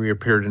show that we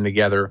appeared in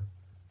together,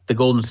 The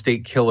Golden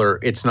State Killer,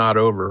 It's Not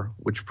Over,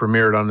 which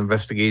premiered on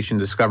Investigation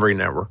Discovery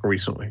Network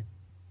recently.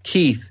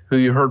 Keith, who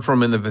you heard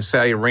from in the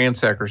Visalia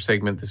Ransacker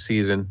segment this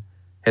season,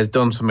 has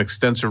done some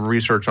extensive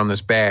research on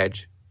this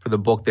badge for the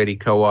book that he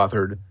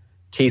co-authored,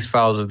 Case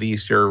Files of the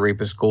East Area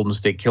Rapist Golden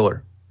State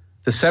Killer.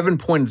 The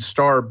 7-pointed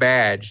star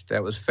badge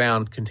that was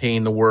found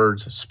contained the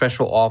words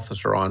Special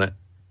Officer on it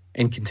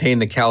and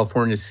contained the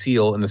California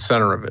seal in the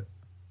center of it.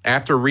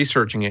 After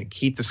researching it,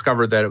 Keith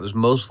discovered that it was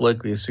most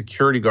likely a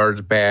security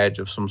guard's badge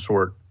of some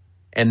sort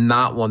and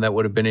not one that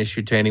would have been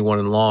issued to anyone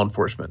in law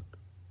enforcement.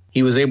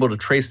 He was able to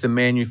trace the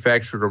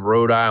manufacturer to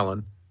Rhode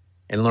Island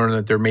and learn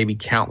that there may be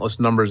countless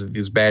numbers of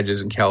these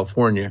badges in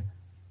California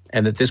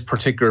and that this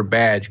particular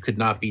badge could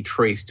not be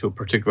traced to a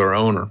particular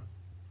owner.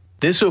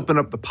 This opened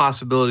up the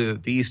possibility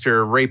that the East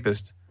Area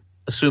Rapist,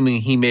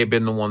 assuming he may have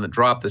been the one that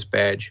dropped this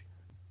badge,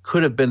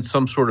 could have been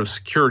some sort of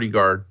security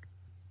guard,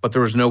 but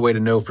there was no way to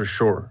know for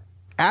sure.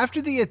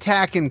 After the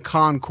attack in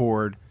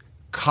Concord,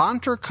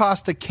 Contra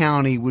Costa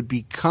County would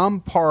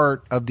become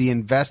part of the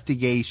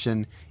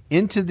investigation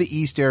into the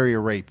East Area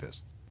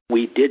Rapist.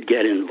 We did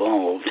get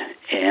involved,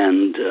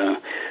 and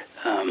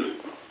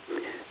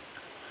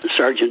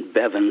Sergeant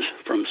Bevins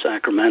from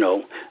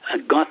Sacramento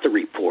got the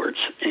reports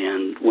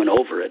and went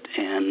over it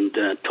and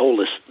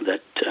told us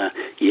that,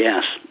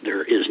 yes,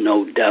 there is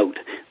no doubt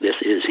this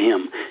is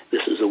him.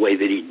 This is the way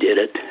that he did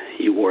it.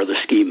 He wore the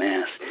ski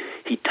mask.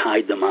 He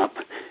tied them up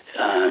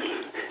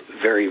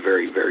very,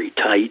 very, very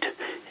tight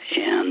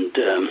and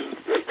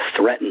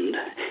threatened.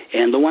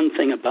 And the one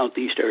thing about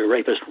the East Area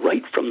Rapist,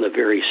 right from the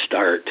very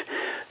start,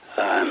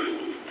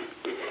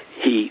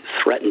 he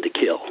threatened to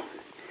kill.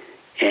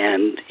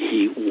 And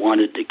he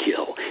wanted to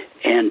kill.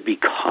 And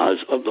because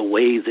of the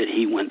way that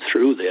he went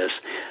through this,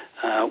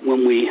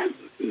 when we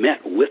met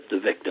with the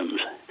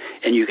victims,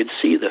 and you could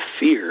see the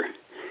fear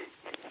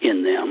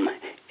in them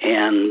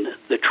and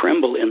the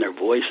tremble in their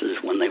voices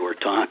when they were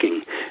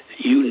talking,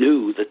 you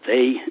knew that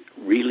they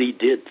really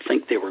did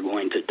think they were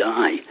going to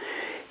die.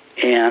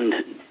 And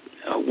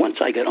once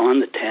I got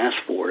on the task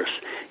force,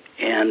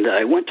 and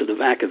I went to the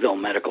Vacaville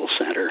Medical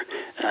Center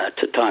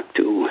to talk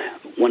to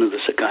one of the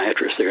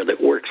psychiatrists there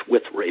that works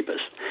with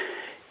rapists.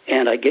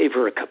 And I gave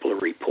her a couple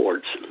of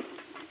reports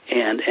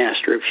and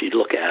asked her if she'd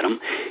look at them,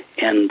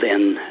 and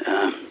then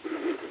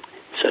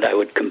said I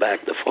would come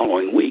back the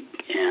following week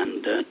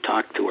and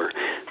talk to her.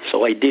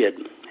 So I did,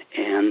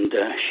 and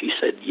she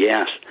said,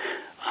 yes,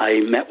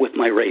 I met with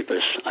my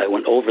rapists. I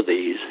went over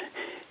these,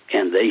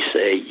 and they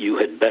say you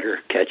had better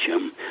catch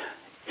him.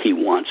 He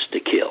wants to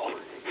kill.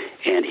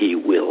 And he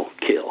will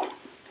kill.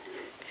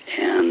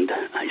 And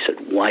I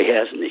said, why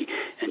hasn't he?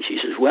 And she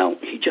says, well,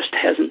 he just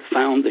hasn't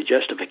found the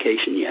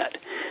justification yet.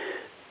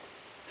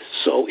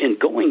 So in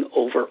going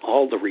over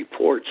all the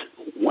reports,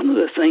 one of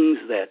the things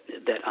that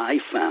I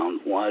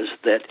found was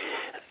that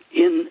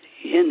in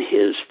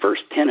his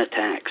first 10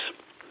 attacks,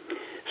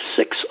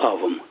 6 of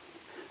them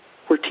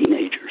were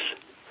teenagers,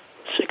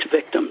 6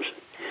 victims.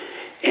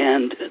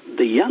 And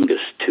the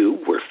youngest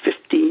 2 were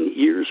 15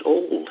 years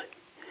old.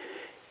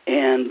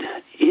 And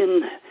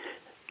in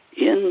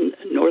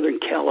Northern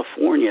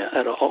California,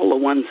 out of all the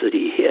ones that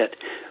he hit,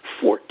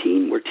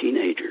 14 were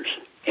teenagers.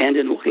 And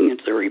in looking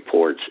at the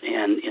reports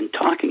and in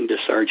talking to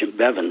Sergeant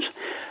Bevins,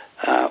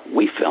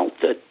 we felt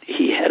that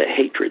he had a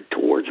hatred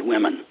towards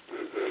women.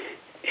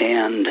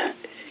 And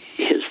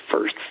his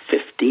first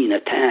 15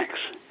 attacks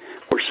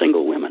were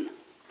single women.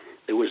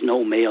 There was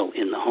no male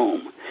in the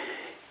home.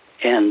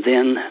 And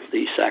then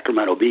the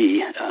Sacramento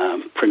Bee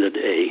printed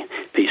a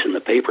piece in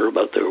the paper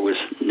about there was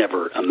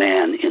never a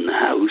man in the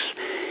house.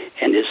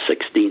 And his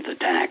 16th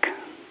attack,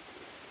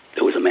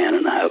 there was a man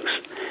in the house.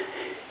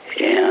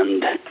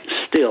 And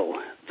still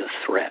the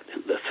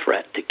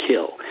threat to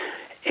kill.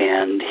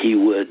 And he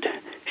would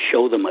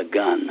show them a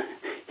gun.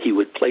 He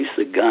would place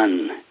the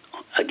gun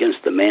against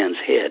the man's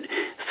head,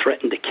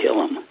 threaten to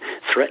kill him,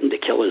 threaten to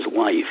kill his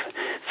wife,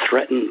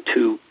 threaten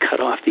to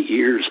cut off the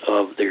ears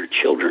of their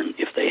children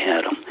if they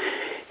had them.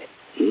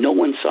 No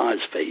one saw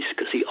his face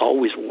because he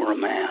always wore a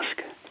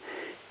mask.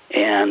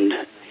 And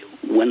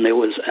when there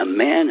was a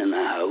man in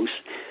the house,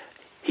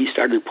 he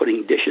started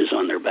putting dishes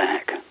on their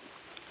back,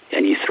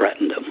 and he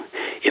threatened them.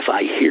 If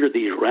I hear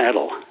these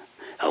rattle,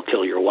 I'll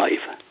kill your wife.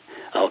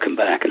 I'll come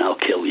back and I'll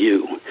kill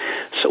you.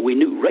 So we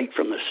knew right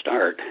from the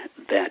start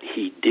that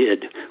he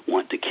did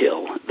want to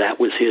kill. That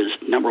was his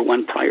number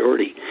one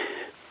priority.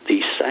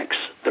 The sex,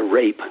 the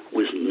rape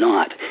was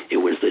not. It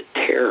was the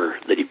terror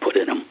that he put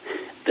in him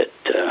that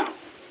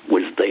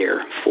was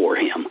there for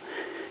him.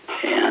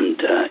 And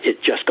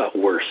it just got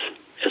worse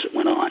as it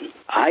went on.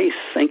 I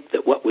think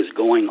that what was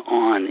going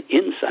on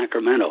in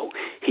Sacramento,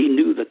 he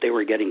knew that they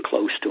were getting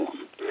close to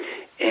him.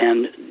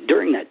 And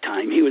during that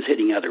time, he was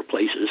hitting other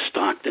places,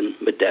 Stockton,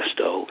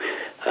 Modesto,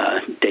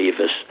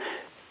 Davis,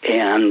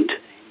 and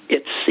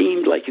it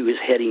seemed like he was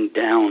heading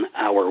down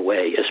our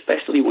way,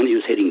 especially when he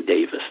was hitting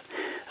Davis.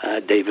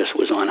 Davis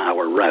was on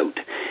our route.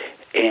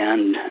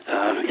 And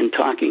in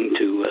talking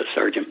to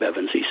Sergeant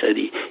Bevins, he said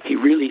he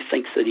really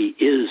thinks that he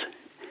is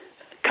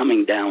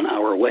coming down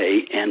our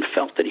way and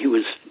felt that he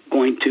was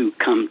going to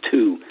come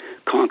to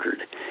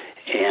Concord.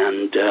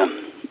 And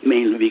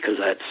mainly because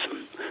that's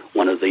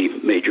one of the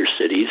major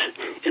cities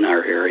in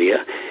our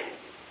area,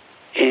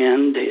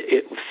 and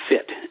it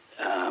fit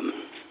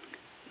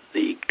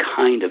the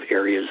kind of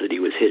areas that he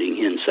was hitting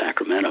in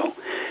Sacramento.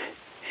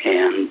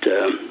 And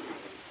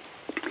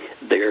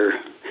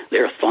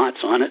their thoughts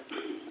on it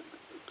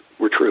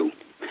were true.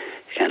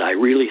 And I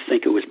really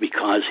think it was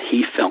because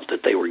he felt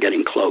that they were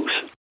getting close.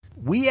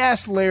 We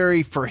asked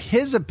Larry for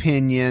his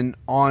opinion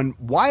on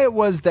why it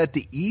was that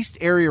the East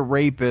Area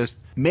Rapist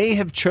may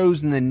have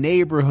chosen the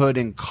neighborhood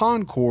in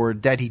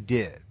Concord that he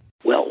did.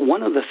 Well,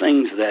 one of the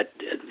things that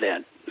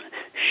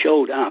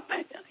showed up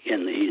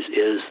in these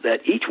is that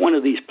each one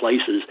of these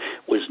places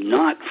was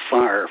not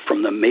far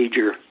from the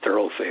major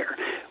thoroughfare,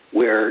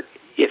 where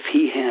if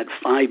he had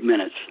 5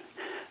 minutes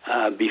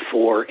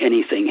before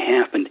anything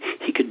happened,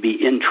 he could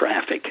be in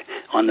traffic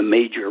on the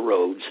major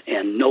roads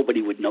and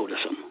nobody would notice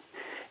him.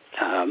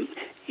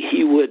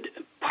 He would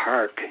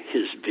park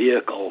his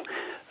vehicle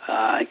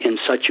in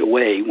such a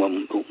way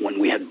when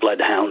we had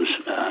bloodhounds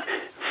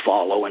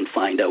follow and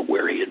find out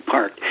where he had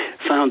parked,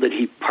 found that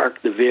he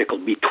parked the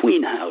vehicle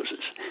between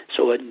houses.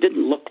 So it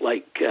didn't look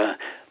like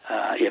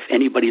if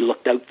anybody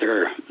looked out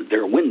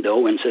their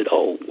window and said,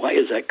 oh, why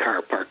is that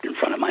car parked in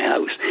front of my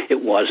house?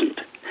 It wasn't.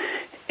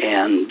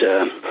 And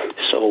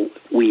so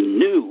we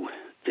knew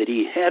that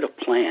he had a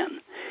plan.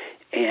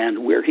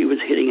 And where he was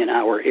hitting in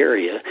our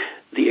area,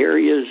 the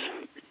areas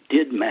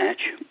did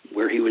match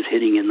where he was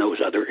hitting in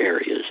those other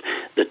areas,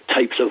 the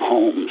types of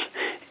homes,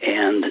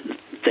 and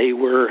they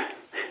were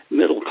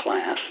middle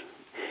class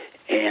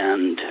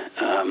and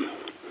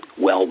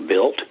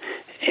well-built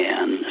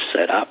and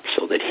set up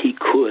so that he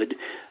could,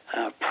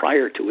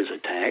 prior to his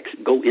attacks,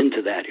 go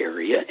into that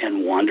area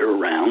and wander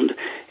around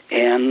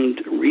and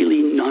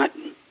really not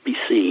be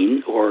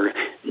seen, or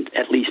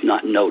at least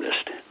not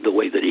noticed the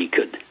way that he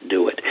could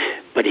do it.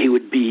 But he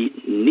would be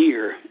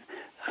near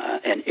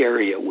an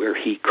area where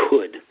he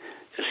could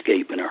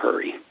escape in a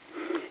hurry.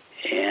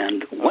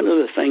 And one of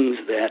the things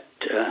that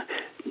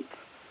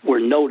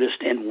were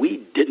noticed, and we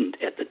didn't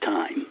at the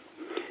time,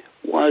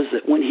 was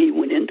that when he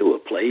went into a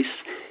place,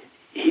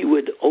 he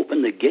would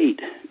open the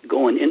gate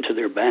going into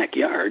their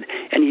backyard,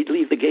 and he'd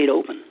leave the gate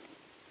open.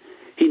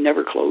 He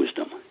never closed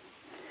them.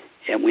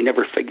 And we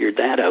never figured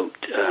that out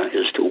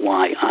as to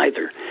why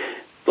either.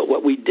 But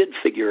what we did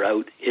figure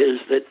out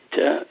is that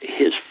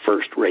his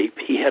first rape,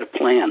 he had a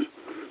plan.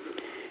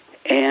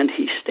 And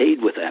he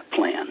stayed with that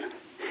plan.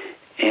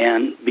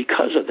 And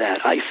because of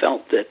that, I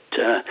felt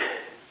that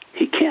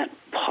he can't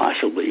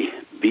possibly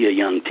be a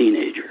young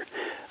teenager.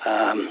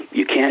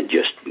 You can't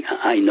just,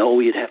 I know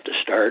you'd have to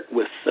start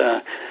with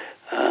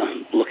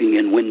looking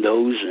in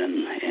windows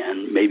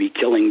and maybe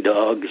killing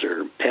dogs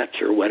or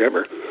pets or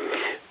whatever.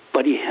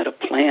 But he had a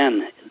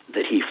plan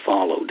that he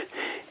followed.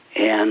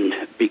 And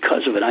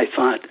because of it, I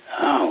thought,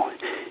 oh,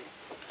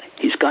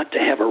 he's got to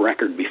have a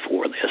record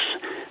before this.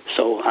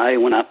 So I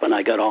went up and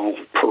I got all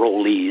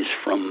parolees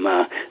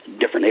from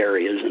different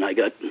areas, and I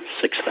got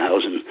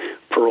 6,000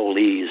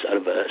 parolees out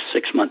of a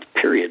 6-month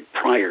period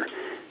prior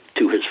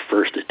to his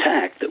first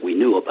attack that we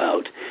knew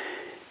about.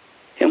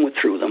 and went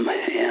through them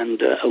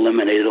and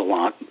eliminated a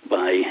lot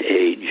by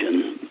age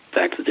and the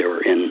fact that they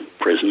were in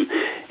prison,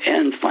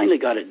 and finally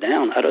got it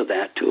down out of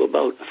that to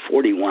about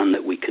 41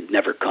 that we could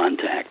never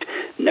contact,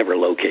 never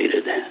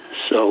located.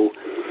 So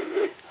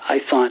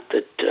I thought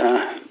that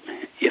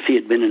if he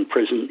had been in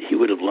prison, he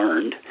would have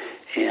learned,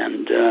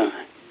 and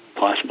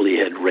possibly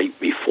had raped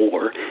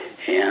before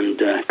and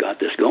got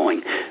this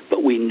going.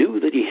 But we knew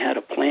that he had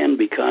a plan,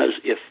 because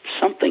if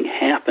something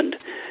happened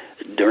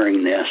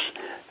during this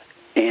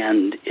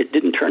and it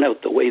didn't turn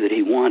out the way that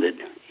he wanted,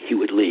 he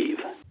would leave.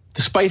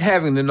 Despite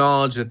having the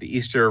knowledge that the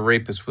East Area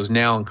Rapist was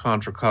now in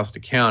Contra Costa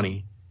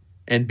County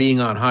and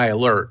being on high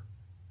alert,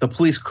 the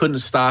police couldn't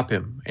stop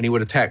him, and he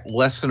would attack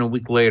less than a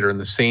week later in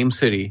the same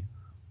city,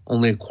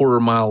 only a quarter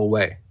mile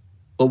away.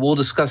 But we'll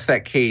discuss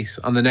that case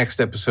on the next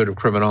episode of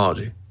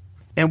Criminology.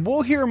 And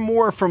we'll hear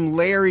more from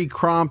Larry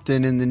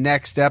Crompton in the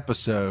next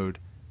episode.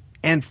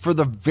 And for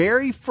the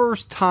very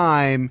first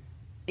time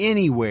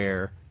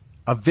anywhere,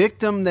 a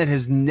victim that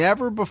has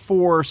never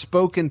before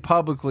spoken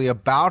publicly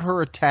about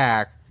her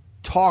attack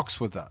talks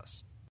with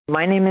us.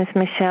 My name is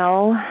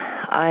Michelle.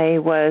 I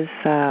was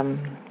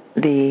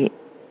the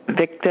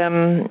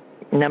victim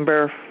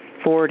number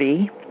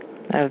 40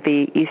 of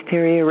the East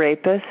Area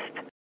Rapist.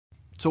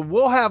 So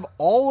we'll have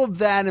all of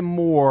that and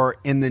more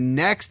in the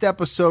next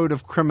episode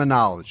of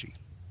Criminology.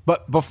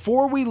 But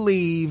before we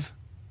leave,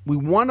 we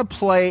want to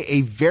play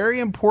a very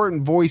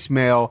important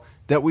voicemail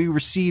that we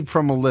received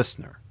from a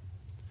listener.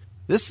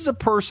 This is a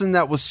person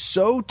that was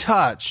so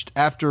touched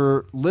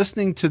after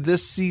listening to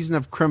this season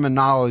of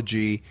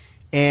Criminology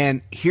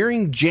and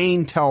hearing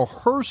Jane tell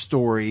her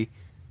story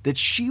that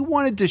she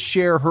wanted to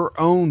share her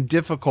own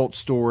difficult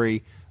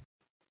story.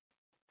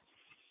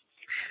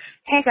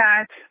 Hey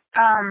guys,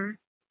 I'm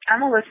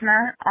a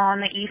listener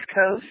on the East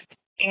Coast,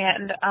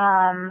 and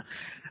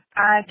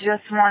I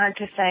just wanted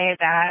to say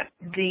that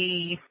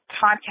the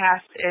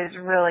podcast is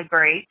really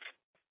great.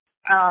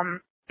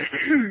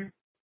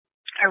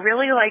 I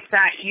really like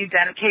that you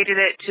dedicated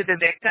it to the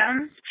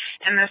victims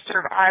and the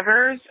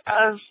survivors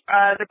of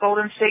the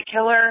Golden State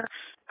Killer,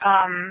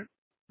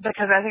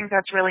 because I think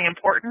that's really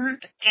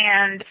important.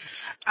 And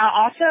I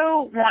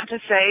also want to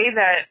say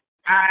that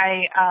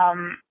I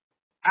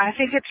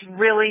think it's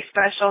really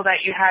special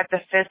that you had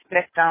the fifth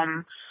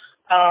victim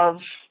of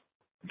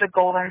the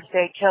Golden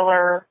State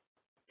Killer,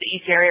 the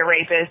East Area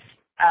Rapist,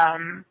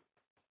 on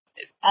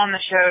the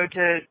show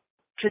to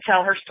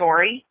tell her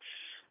story.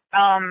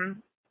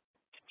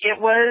 It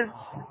was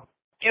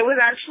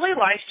actually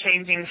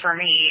life-changing for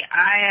me.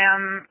 I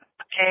am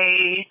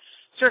a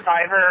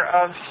survivor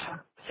of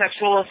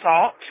sexual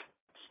assault,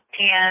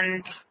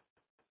 and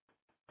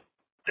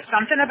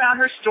something about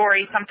her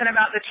story, something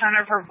about the tone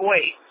of her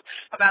voice,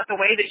 about the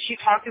way that she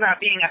talked about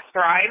being a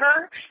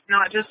thriver,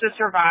 not just a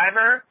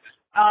survivor,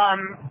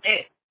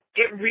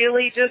 it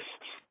really just,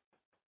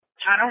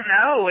 I don't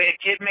know,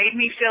 it made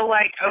me feel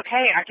like,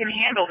 okay, I can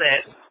handle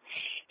this.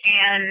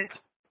 And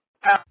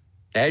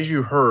as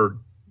you heard,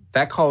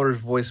 that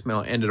caller's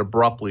voicemail ended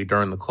abruptly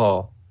during the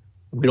call.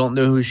 We don't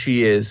know who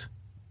she is,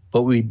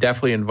 but we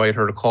definitely invite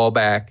her to call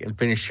back and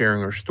finish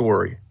sharing her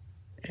story.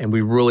 And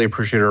we really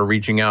appreciate her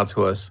reaching out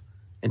to us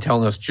and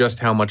telling us just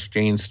how much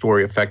Jane's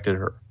story affected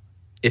her.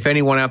 If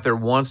anyone out there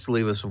wants to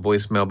leave us a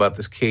voicemail about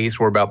this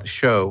case or about the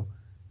show,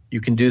 you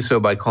can do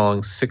so by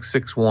calling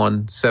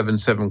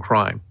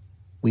 661-77-CRIME.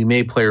 We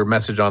may play your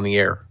message on the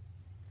air.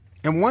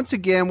 And once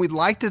again, we'd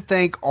like to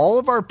thank all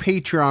of our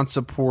Patreon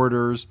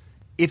supporters.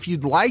 If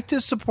you'd like to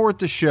support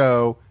the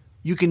show,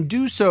 you can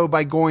do so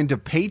by going to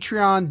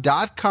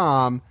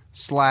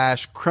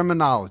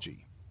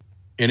patreon.com/criminology.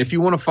 And if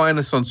you want to find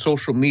us on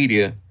social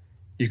media,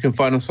 you can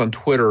find us on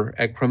Twitter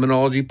at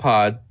Criminology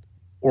Pod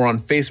or on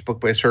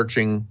Facebook by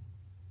searching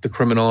the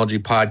Criminology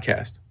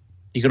Podcast.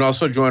 You can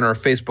also join our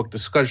Facebook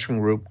discussion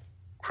group,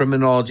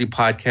 Criminology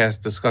Podcast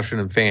Discussion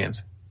and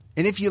Fans.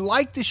 And if you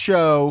like the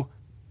show,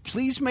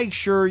 please make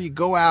sure you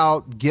go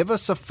out, give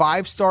us a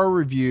 5-star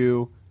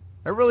review.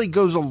 That really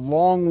goes a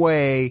long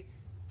way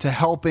to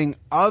helping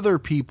other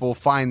people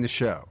find the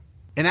show.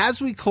 And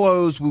as we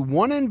close, we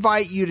want to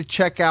invite you to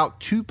check out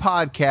 2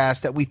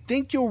 podcasts that we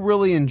think you'll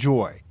really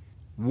enjoy.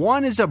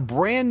 One is a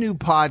brand new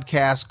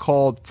podcast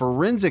called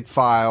Forensic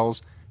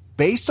Files,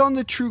 based on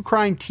the true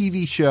crime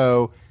TV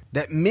show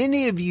that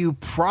many of you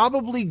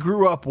probably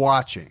grew up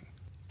watching.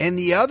 And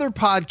the other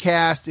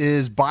podcast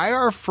is by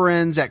our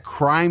friends at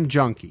Crime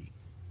Junkie.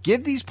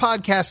 Give these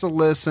podcasts a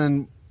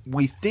listen.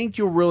 We think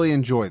you'll really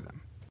enjoy them.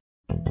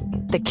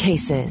 The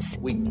cases.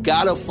 We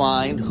gotta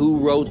find who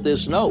wrote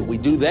this note. We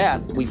do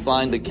that, we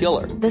find the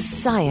killer. The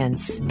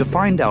science. To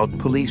find out,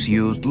 police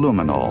used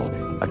luminol,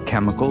 a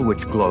chemical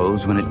which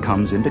glows when it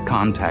comes into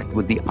contact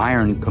with the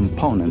iron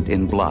component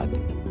in blood.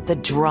 The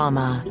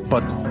drama.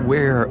 But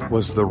where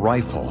was the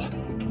rifle?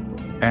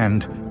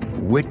 And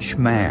which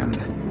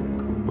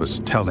man was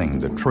telling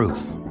the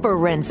truth?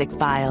 Forensic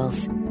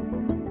Files.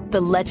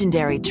 The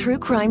legendary true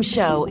crime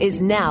show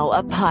is now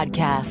a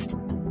podcast.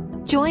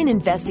 Join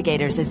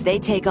investigators as they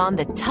take on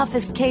the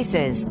toughest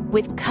cases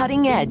with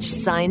cutting-edge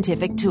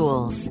scientific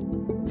tools.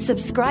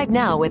 Subscribe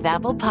now with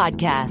Apple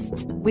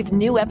Podcasts. With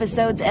new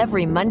episodes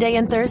every Monday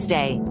and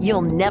Thursday,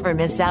 you'll never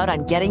miss out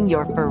on getting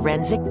your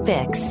forensic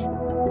fix.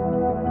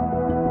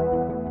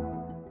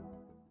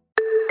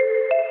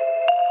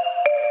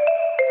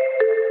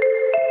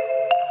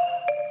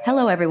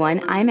 Hello,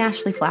 everyone. I'm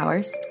Ashley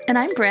Flowers. And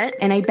I'm Britt.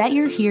 And I bet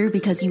you're here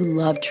because you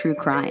love true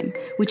crime,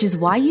 which is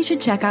why you should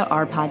check out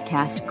our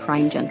podcast,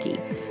 Crime Junkie.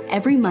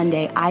 Every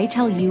Monday, I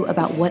tell you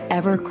about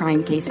whatever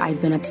crime case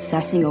I've been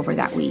obsessing over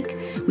that week.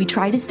 We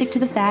try to stick to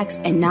the facts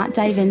and not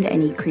dive into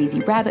any crazy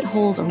rabbit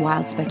holes or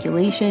wild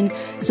speculation,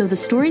 so the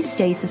stories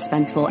stay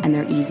suspenseful and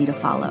they're easy to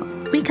follow.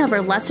 We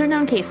cover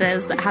lesser-known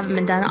cases that haven't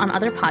been done on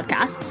other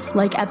podcasts.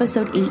 Like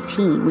episode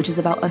 18, which is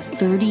about a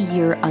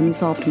 30-year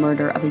unsolved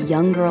murder of a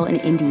young girl in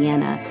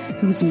Indiana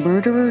whose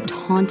murderer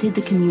taunted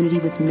the community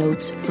with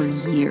notes for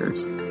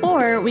years.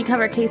 Or we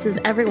cover cases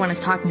everyone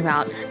is talking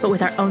about, but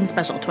with our own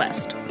special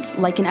twist.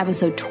 Like in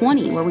episode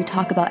 20, where we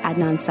talk about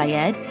Adnan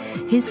Syed.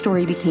 His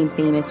story became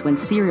famous when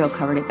Serial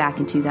covered it back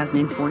in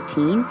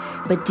 2014.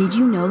 But did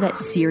you know that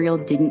Serial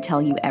didn't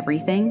tell you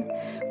everything?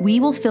 We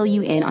will fill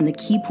you in on the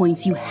key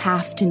points you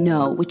have to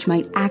know, which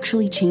might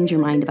actually change your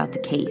mind about the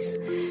case.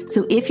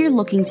 So if you're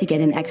looking to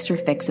get an extra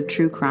fix of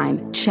true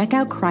crime, check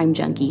out Crime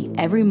Junkie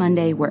every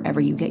Monday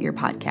wherever you get your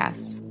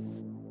podcasts.